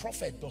he's a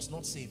prophet does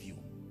not save you.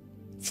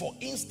 For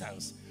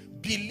instance,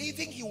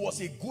 believing he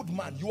was a good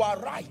man, you are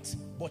right,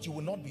 but you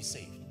will not be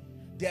saved.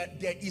 There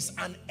is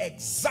an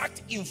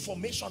exact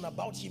information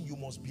about him you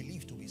must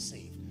believe to be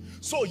saved.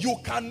 So you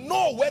can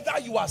know whether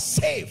you are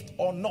saved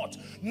or not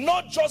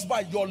just by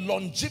your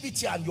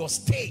longevity and your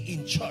stay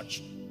in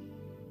church.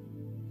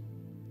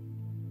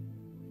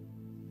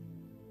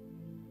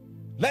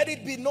 Let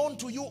it be known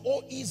to you,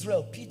 O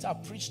Israel, Peter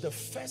preached the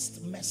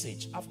first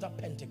message after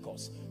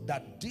Pentecost,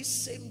 that this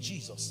same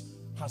Jesus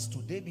has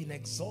today been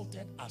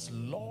exalted as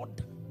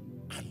Lord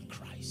and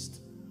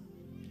Christ.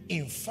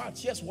 In fact,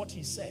 here's what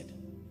he said.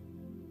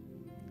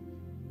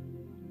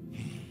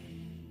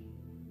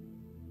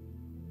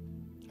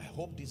 I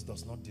hope this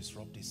does not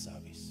disrupt this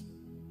service.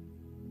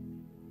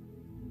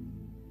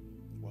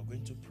 We're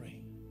going to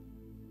pray.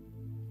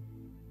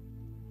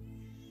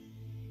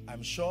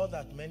 I'm sure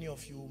that many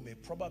of you may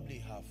probably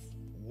have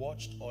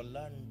watched or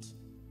learned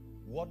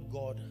what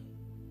God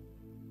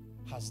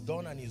has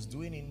done and is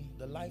doing in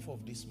the life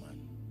of this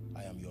man.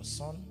 I am your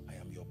son, I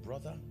am your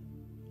brother.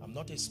 I'm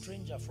not a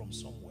stranger from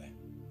somewhere.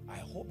 I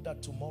hope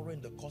that tomorrow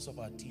in the course of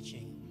our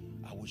teaching,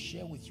 I will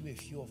share with you a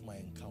few of my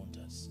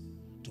encounters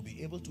to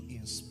be able to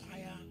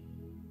inspire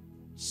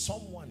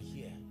someone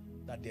here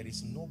that there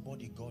is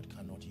nobody God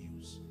cannot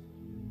use.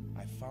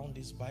 I found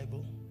this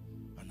Bible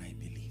and I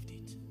believed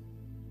it.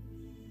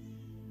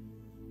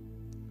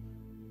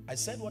 I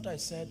said what I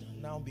said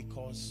now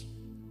because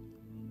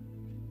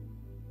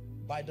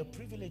by the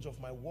privilege of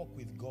my walk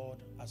with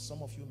God, as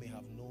some of you may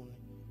have known,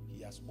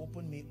 he has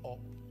opened me up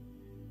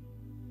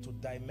to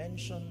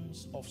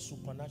dimensions of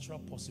supernatural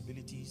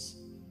possibilities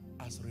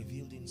as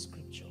revealed in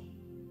scripture.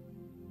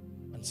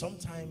 And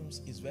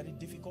sometimes it's very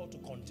difficult to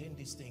contain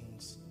these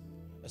things,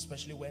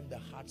 especially when the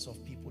hearts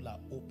of people are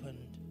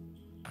opened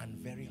and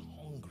very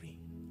hungry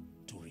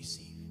to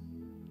receive.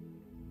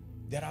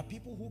 There are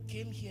people who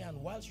came here,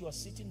 and whilst you are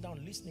sitting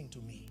down listening to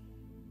me,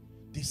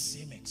 this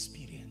same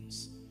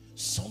experience,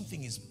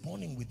 something is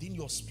burning within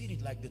your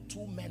spirit, like the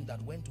two men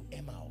that went to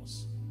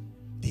Emmaus.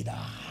 Did our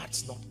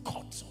hearts not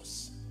cut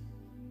us?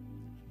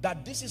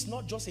 That this is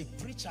not just a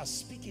preacher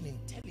speaking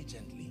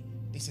intelligently.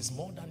 This is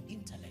more than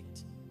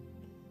intellect.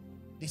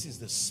 This is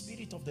the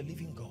Spirit of the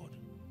living God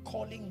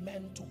calling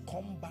men to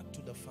come back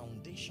to the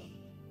foundation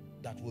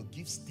that will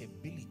give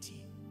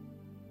stability.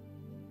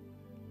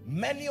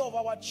 Many of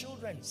our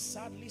children,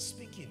 sadly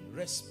speaking,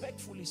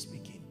 respectfully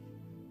speaking,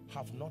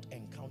 have not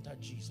encountered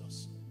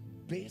Jesus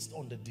based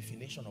on the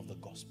definition of the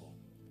gospel.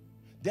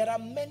 There are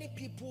many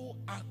people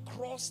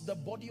across the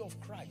body of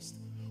Christ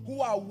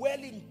who are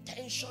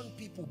well-intentioned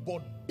people,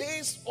 but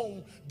based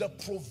on the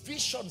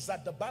provisions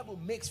that the Bible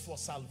makes for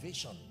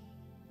salvation,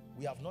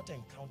 we have not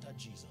encountered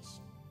Jesus.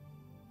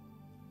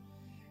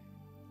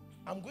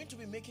 I'm going to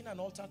be making an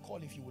altar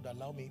call, if you would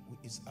allow me.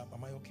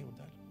 Am I okay with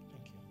that?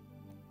 Thank you.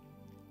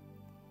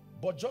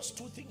 But just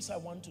two things I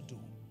want to do.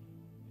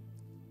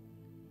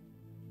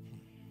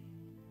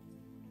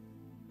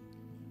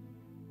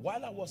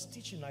 While I was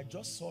teaching, I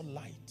just saw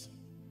light,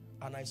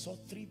 and I saw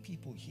three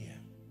people here.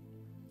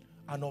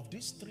 And of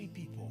these three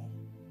people,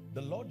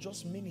 the Lord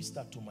just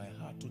ministered to my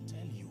heart to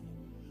tell you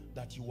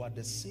that you are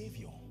the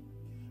Savior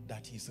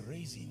that He's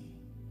raising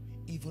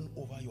even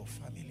over your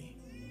family.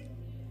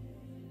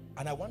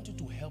 And I want you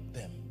to help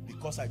them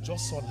because I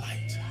just saw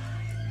light.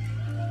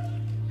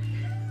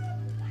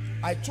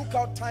 I took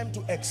out time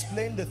to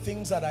explain the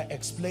things that I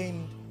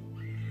explained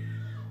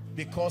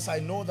because I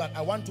know that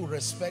I want to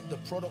respect the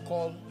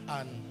protocol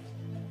and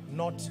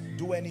not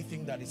do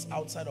anything that is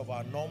outside of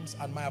our norms.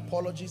 And my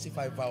apologies if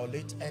I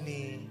violate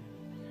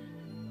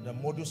the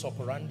modus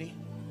operandi.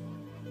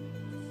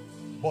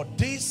 But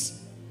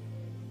this,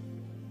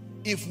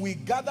 if we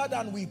gathered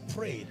and we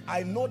prayed,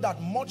 I know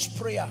that much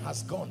prayer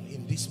has gone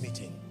in this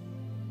meeting.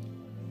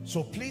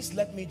 So please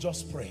let me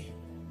just pray.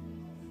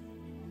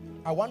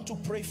 I want to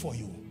pray for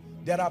you.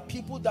 There are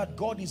people that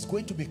God is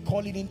going to be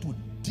calling into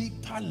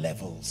deeper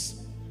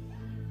levels.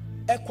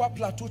 Equa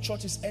Plateau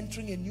Church is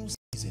entering a new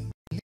season.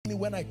 Believe me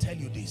when I tell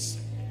you this.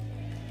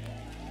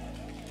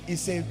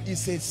 It's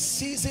a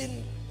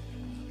season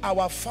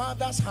our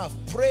fathers have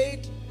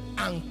prayed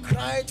and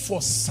cried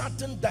for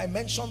certain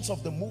dimensions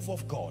of the move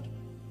of God.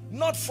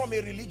 Not from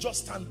a religious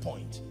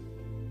standpoint.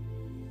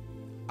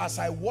 As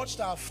I watched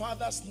our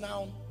fathers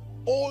now,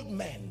 old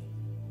men,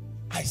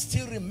 I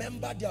still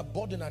remember their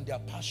burden and their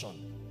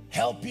passion,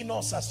 helping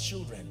us as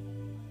children.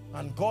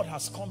 And God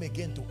has come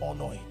again to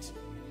honor it.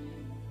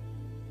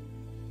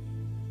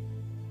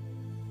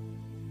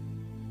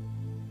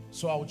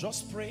 So I'll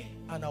just pray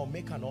and I'll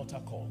make an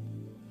altar call.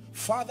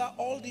 Father,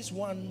 all these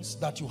ones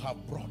that you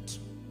have brought,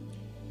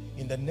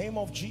 in the name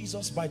of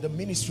Jesus, by the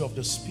ministry of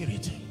the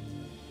Spirit,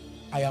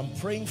 I am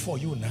praying for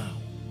you now,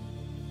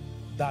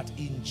 that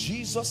in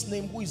Jesus'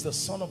 name, who is the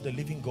Son of the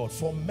living God,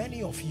 for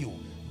many of you,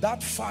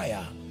 that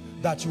fire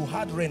that you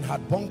had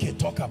Reinhard Bonnke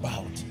talk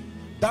about,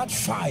 that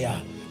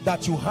fire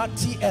that you had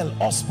T.L.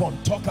 Osborne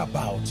talk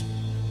about,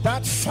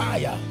 that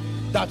fire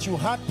that you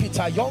had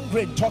Peter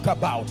Youngren talk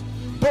about,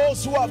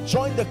 those who have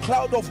joined the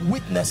cloud of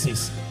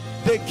witnesses,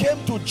 they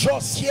came to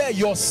just hear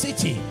your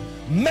city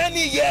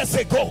many years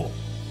ago.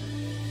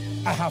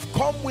 I have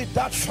come with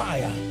that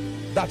fire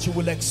that you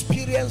will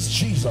experience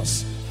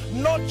Jesus,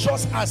 not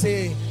just as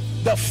the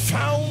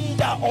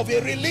founder of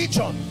a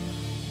religion,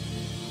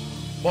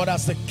 but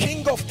as the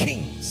King of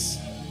Kings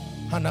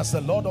and as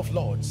the Lord of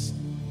Lords,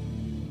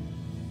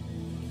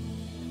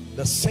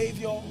 the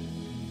Savior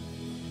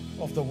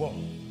of the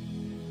world.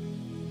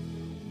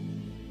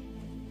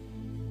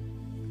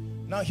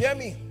 Now hear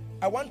me.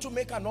 I want to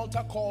make an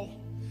altar call.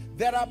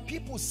 There are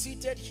people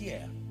seated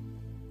here.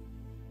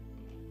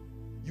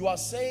 You are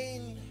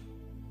saying,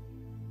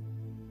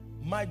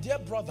 my dear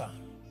brother,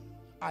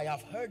 I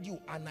have heard you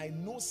and I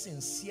know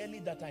sincerely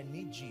that I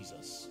need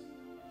Jesus.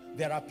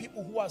 There are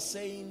people who are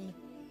saying,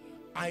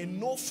 I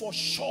know for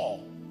sure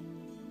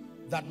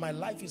that my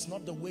life is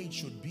not the way it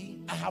should be.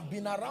 I have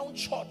been around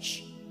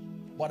church,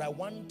 but I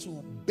want to,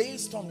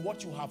 based on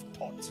what you have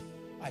taught,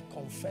 I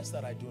confess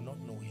that I do not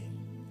know Him.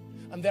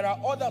 And there are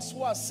others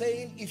who are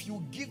saying, if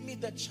you give me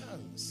the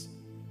chance,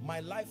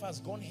 my life has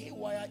gone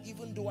haywire,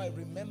 even though I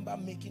remember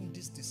making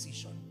this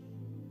decision.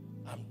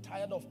 I'm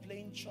tired of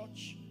playing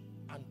church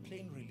and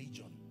playing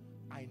religion.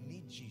 I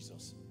need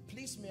Jesus.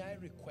 Please, may I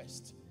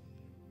request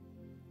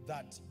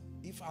that,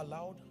 if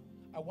allowed,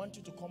 I want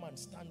you to come and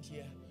stand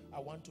here. I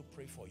want to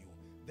pray for you.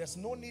 There's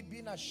no need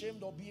being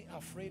ashamed or being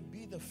afraid.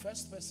 Be the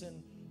first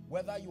person,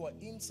 whether you are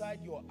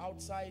inside, you are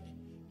outside.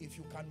 If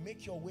you can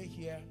make your way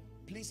here,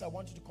 please, I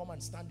want you to come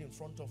and stand in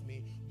front of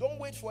me. Don't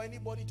wait for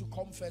anybody to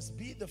come first.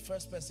 Be the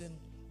first person.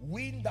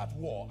 Win that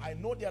war. I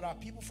know there are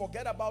people,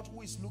 forget about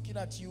who is looking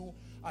at you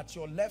at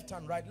your left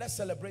and right. Let's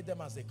celebrate them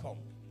as they come.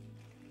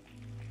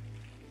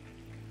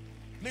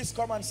 Please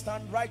come and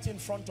stand right in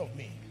front of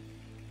me.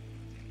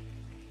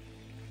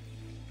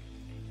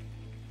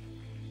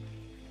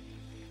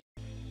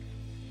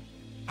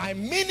 I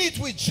mean it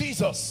with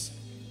Jesus.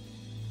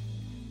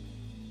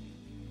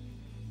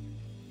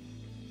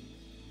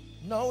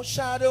 No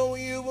shadow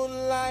you will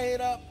light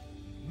up,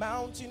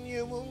 mountain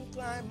you will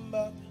climb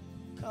up,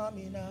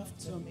 coming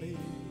after me.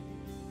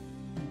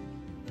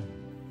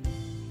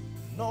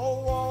 No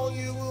wall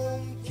you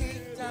won't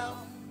kick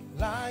down,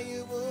 lie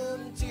you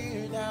won't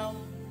tear down,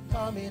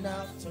 coming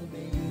after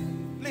me.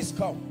 Please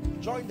come,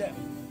 join them.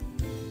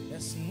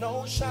 There's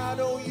no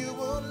shadow you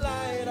won't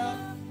light up,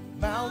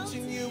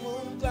 mountain you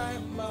won't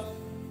climb up,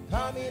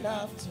 coming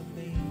after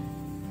me.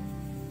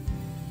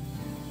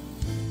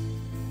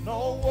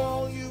 No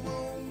wall you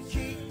won't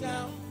kick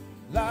down,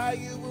 lie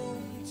you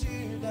won't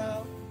tear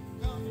down,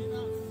 coming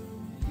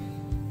after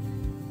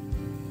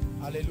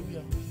me.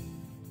 Hallelujah.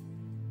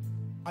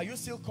 Are you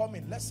still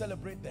coming? Let's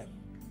celebrate them.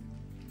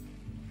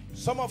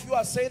 Some of you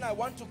are saying, I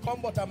want to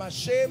come, but I'm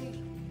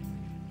ashamed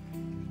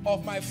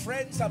of my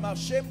friends. I'm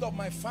ashamed of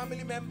my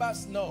family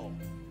members. No.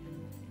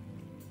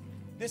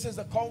 This is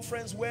a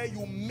conference where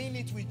you mean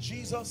it with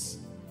Jesus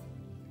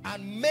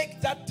and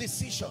make that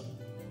decision.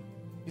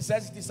 He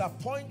says, it is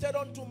appointed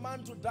unto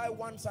man to die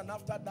once, and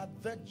after that,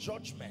 the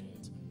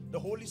judgment. The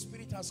Holy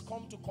Spirit has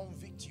come to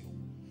convict you.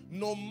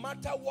 No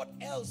matter what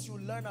else you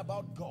learn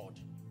about God,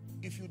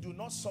 if you do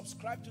not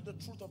subscribe to the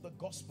truth of the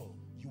gospel,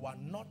 you are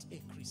not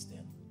a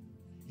Christian.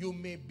 You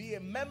may be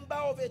a member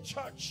of a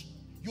church.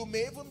 You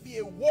may even be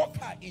a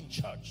worker in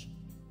church.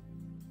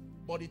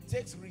 But it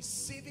takes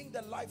receiving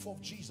the life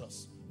of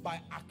Jesus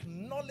by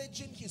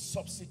acknowledging his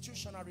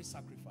substitutionary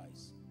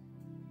sacrifice.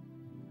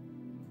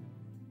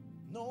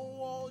 No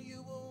wall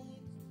you won't,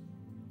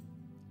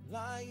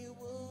 lie you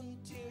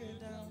won't tear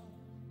down,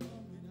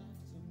 coming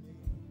after me.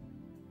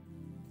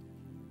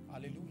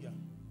 Hallelujah.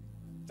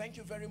 Thank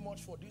you very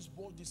much for this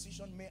bold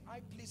decision. May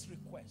I please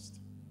request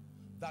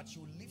that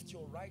you lift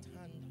your right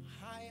hand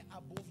high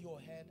above your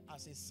head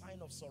as a sign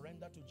of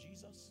surrender to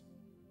Jesus.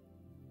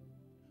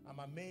 I'm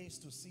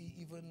amazed to see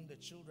even the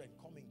children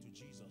coming to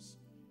Jesus.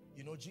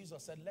 You know,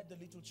 Jesus said, let the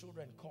little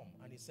children come.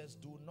 And he says,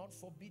 do not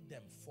forbid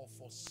them, for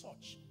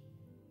such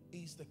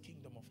is the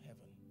kingdom of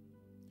heaven.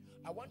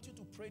 I want you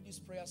to pray this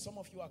prayer. Some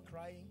of you are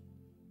crying.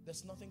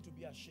 There's nothing to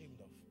be ashamed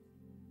of.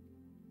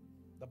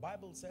 The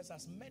Bible says,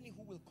 as many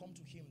who will come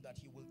to him, that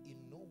he will in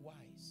no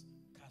wise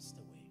cast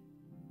away.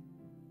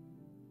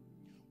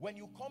 When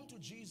you come to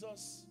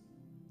Jesus,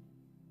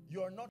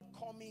 you're not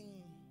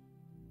coming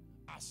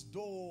as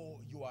though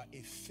you are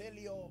a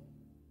failure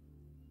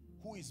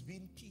who is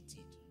being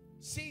pitied.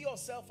 See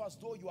yourself as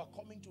though you are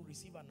coming to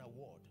receive an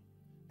award,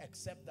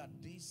 except that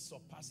this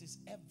surpasses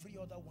every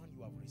other one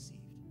you have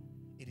received.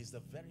 It is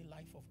the very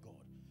life of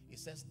God. It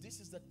says this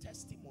is the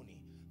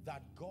testimony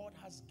that God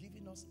has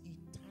given us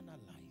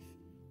eternal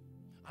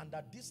life, and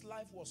that this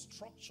life was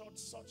structured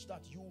such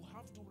that you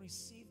have to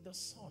receive the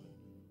Son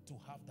to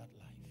have that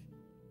life.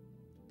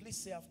 Please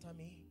say after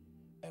me,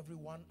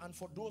 everyone. And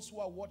for those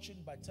who are watching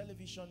by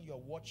television, you're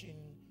watching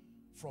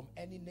from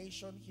any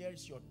nation, here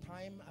is your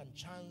time and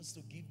chance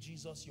to give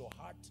Jesus your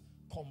heart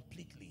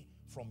completely.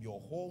 From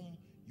your home,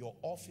 your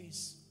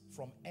office,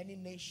 from any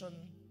nation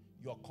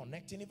you're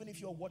connecting, even if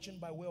you're watching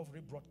by way of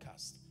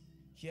rebroadcast,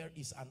 here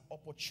is an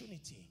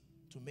opportunity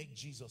to make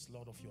Jesus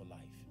Lord of your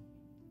life.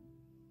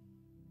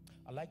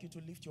 I'd like you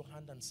to lift your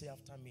hand and say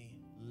after me,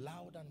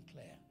 loud and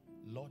clear,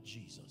 Lord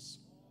Jesus,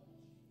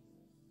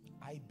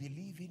 I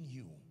believe in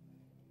you,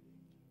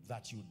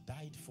 that you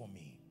died for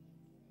me.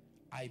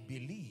 I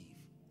believe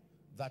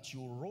that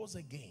you rose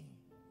again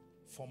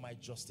for my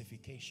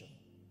justification.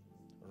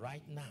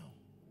 Right now,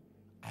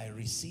 I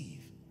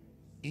receive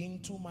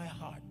into my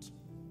heart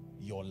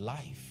your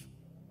life,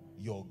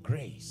 your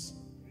grace,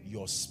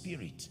 your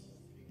spirit,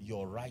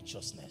 your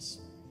righteousness.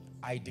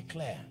 I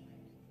declare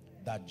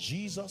that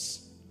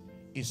Jesus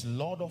is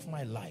Lord of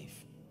my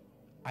life.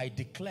 I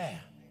declare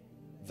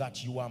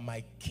that you are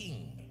my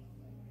King.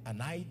 And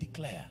I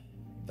declare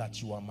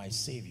that you are my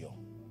Savior.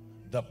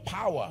 The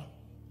power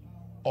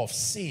of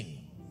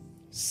sin,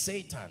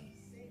 Satan,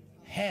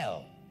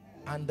 hell,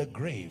 and the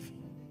grave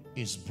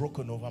is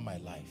broken over my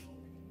life.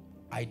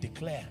 I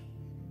declare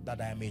that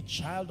I am a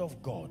child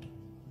of God.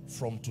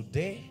 From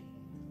today,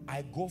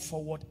 I go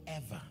forward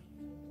ever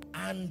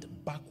and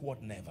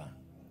backward never.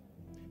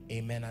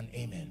 Amen and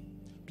amen.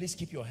 Please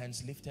keep your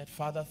hands lifted.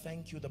 Father,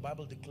 thank you. The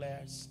Bible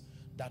declares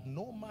that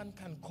no man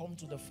can come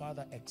to the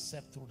Father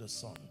except through the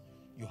Son.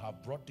 You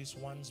have brought these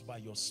ones by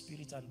your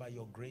Spirit and by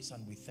your grace,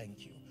 and we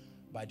thank you.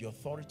 By the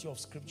authority of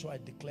Scripture, I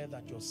declare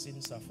that your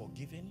sins are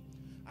forgiven,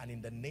 and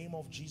in the name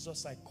of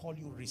Jesus, I call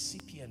you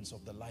recipients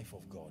of the life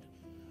of God.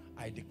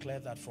 I declare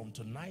that from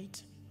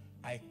tonight,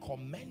 I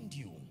commend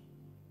you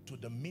to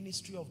the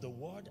ministry of the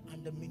Word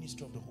and the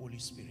ministry of the Holy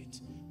Spirit,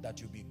 that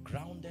you be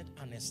grounded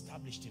and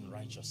established in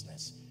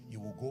righteousness. You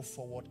will go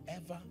forward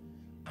ever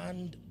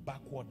and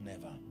backward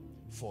never.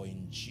 For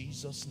in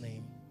Jesus'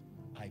 name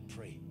I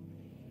pray.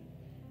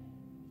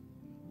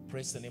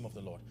 Praise the name of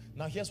the Lord.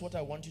 Now here's what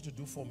I want you to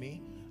do for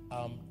me.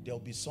 There'll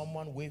be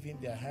someone waving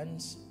their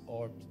hands,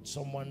 or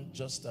someone,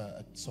 just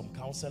some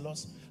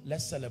counselors.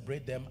 Let's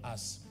celebrate them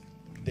as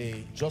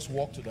they just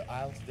walk to the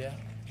aisles there.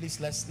 Please,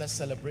 let's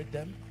celebrate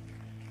them.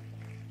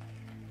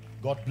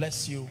 God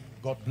bless you.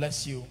 God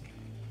bless you.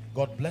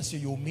 God bless you.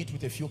 You'll meet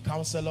with a few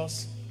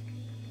counselors.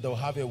 They'll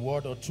have a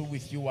word or two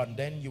with you, and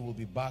then you will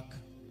be back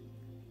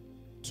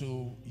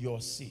to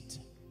your seat.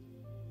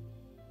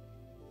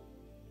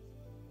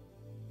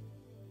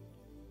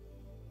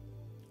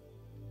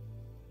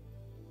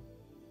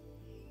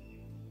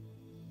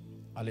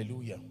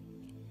 Hallelujah.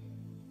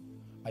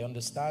 I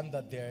understand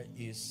that there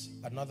is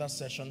another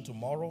session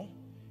tomorrow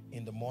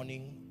in the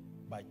morning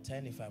by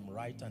 10 if I'm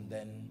right, and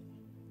then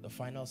the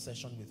final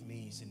session with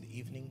me is in the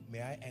evening.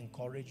 May I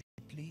encourage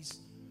you, please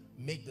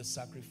make the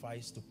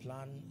sacrifice to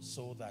plan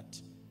so that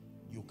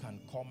you can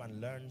come and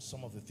learn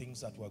some of the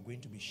things that we're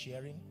going to be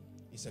sharing.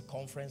 It's a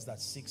conference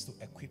that seeks to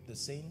equip the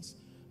saints,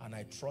 and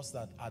I trust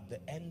that at the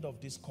end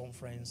of this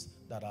conference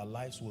that our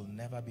lives will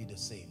never be the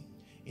same.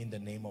 In the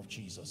name of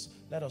Jesus,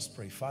 let us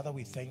pray. Father,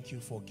 we thank you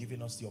for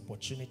giving us the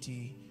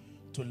opportunity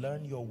to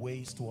learn your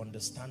ways, to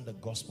understand the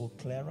gospel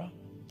clearer.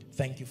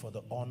 Thank you for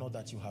the honor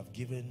that you have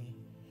given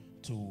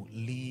to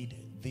lead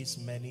this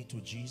many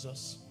to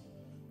Jesus.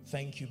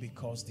 Thank you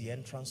because the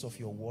entrance of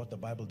your word, the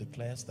Bible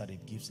declares that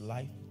it gives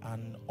life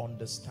and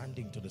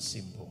understanding to the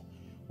simple.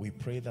 We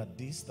pray that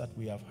this that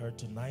we have heard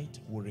tonight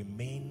will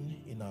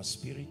remain in our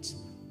spirits,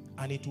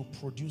 and it will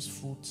produce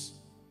fruits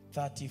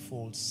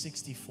 30-fold,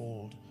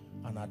 60-fold,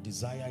 and our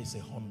desire is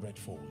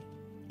 100-fold.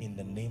 In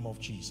the name of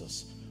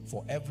Jesus.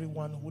 For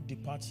everyone who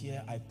departs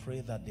here, I pray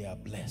that they are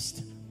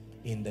blessed.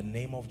 In the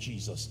name of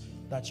Jesus,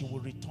 that you will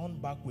return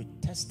back with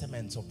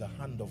testaments of the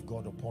hand of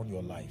God upon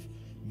your life.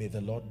 May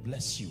the Lord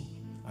bless you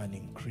and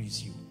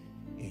increase you.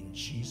 In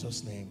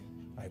Jesus' name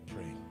I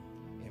pray.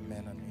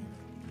 Amen and amen.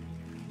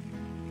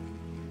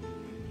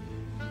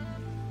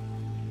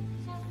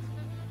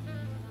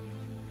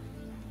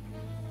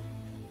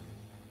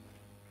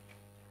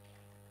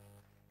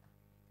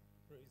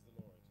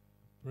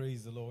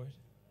 Praise the Lord.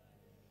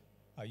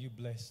 Are you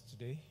blessed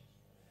today?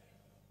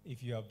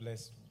 If you are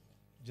blessed,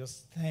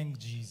 just thank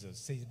Jesus.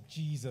 Say,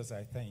 Jesus,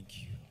 I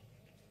thank you.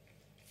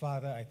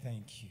 Father, I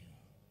thank you.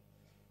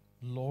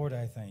 Lord,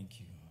 I thank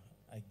you.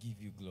 I give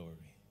you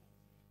glory.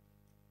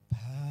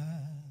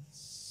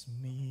 Pass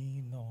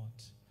me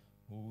not,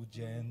 O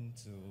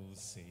gentle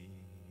Savior.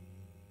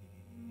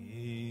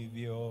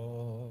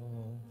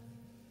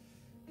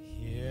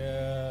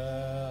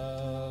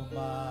 Hear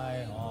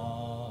my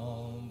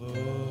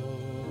humble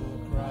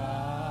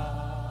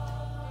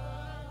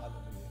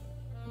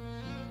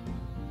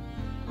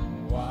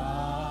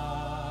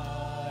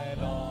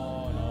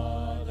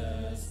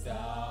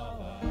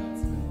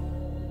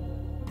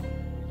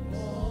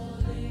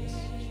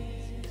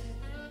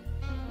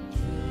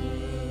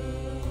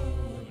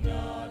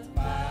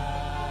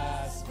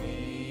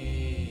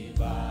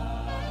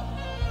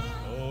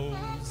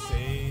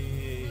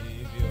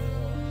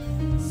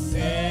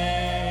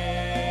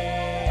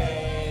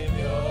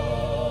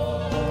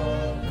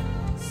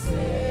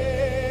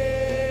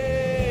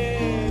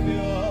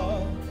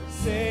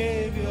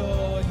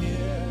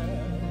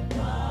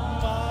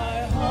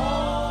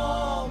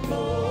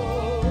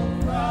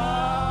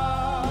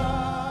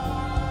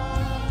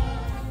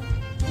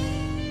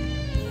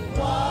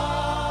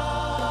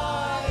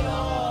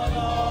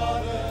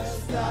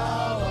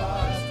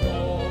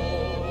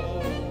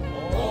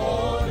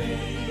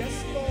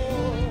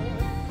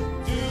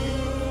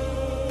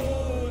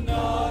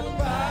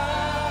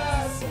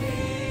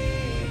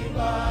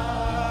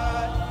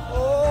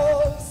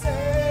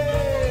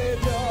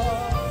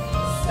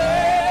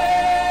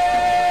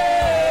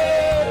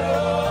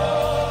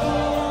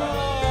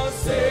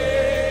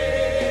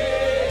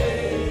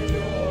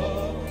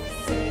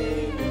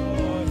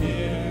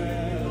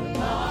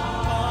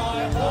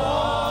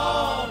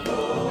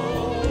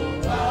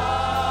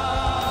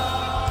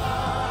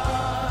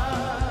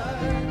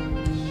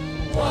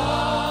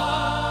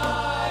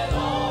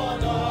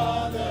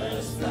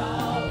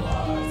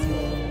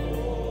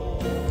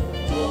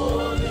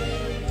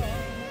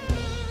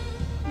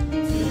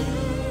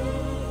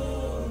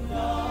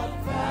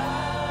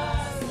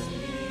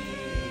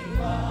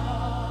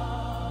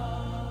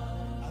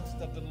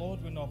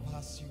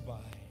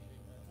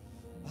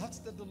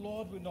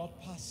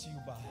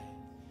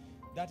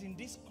that in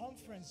this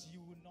conference you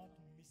will not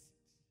miss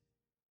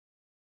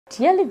it.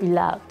 Dearly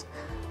beloved,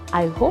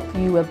 I hope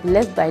you were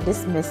blessed by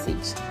this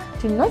message.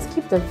 Do not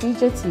keep the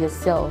video to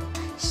yourself.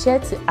 Share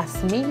to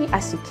as many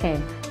as you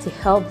can to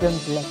help them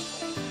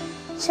bless.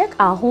 Check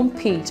our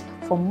homepage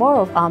for more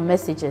of our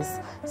messages.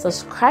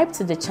 Subscribe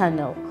to the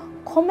channel,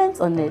 comment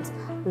on it,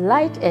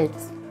 like it.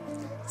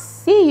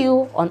 See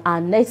you on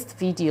our next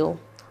video.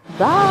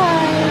 Bye.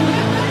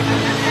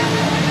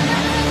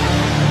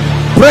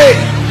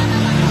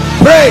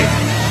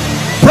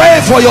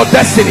 Pray for your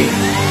destiny.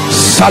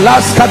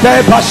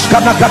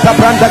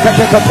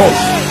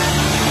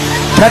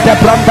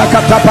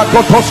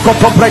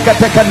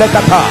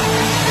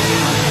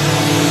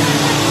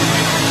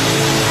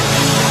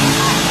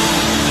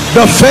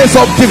 The phase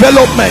of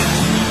development.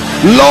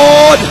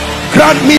 Lord, grant me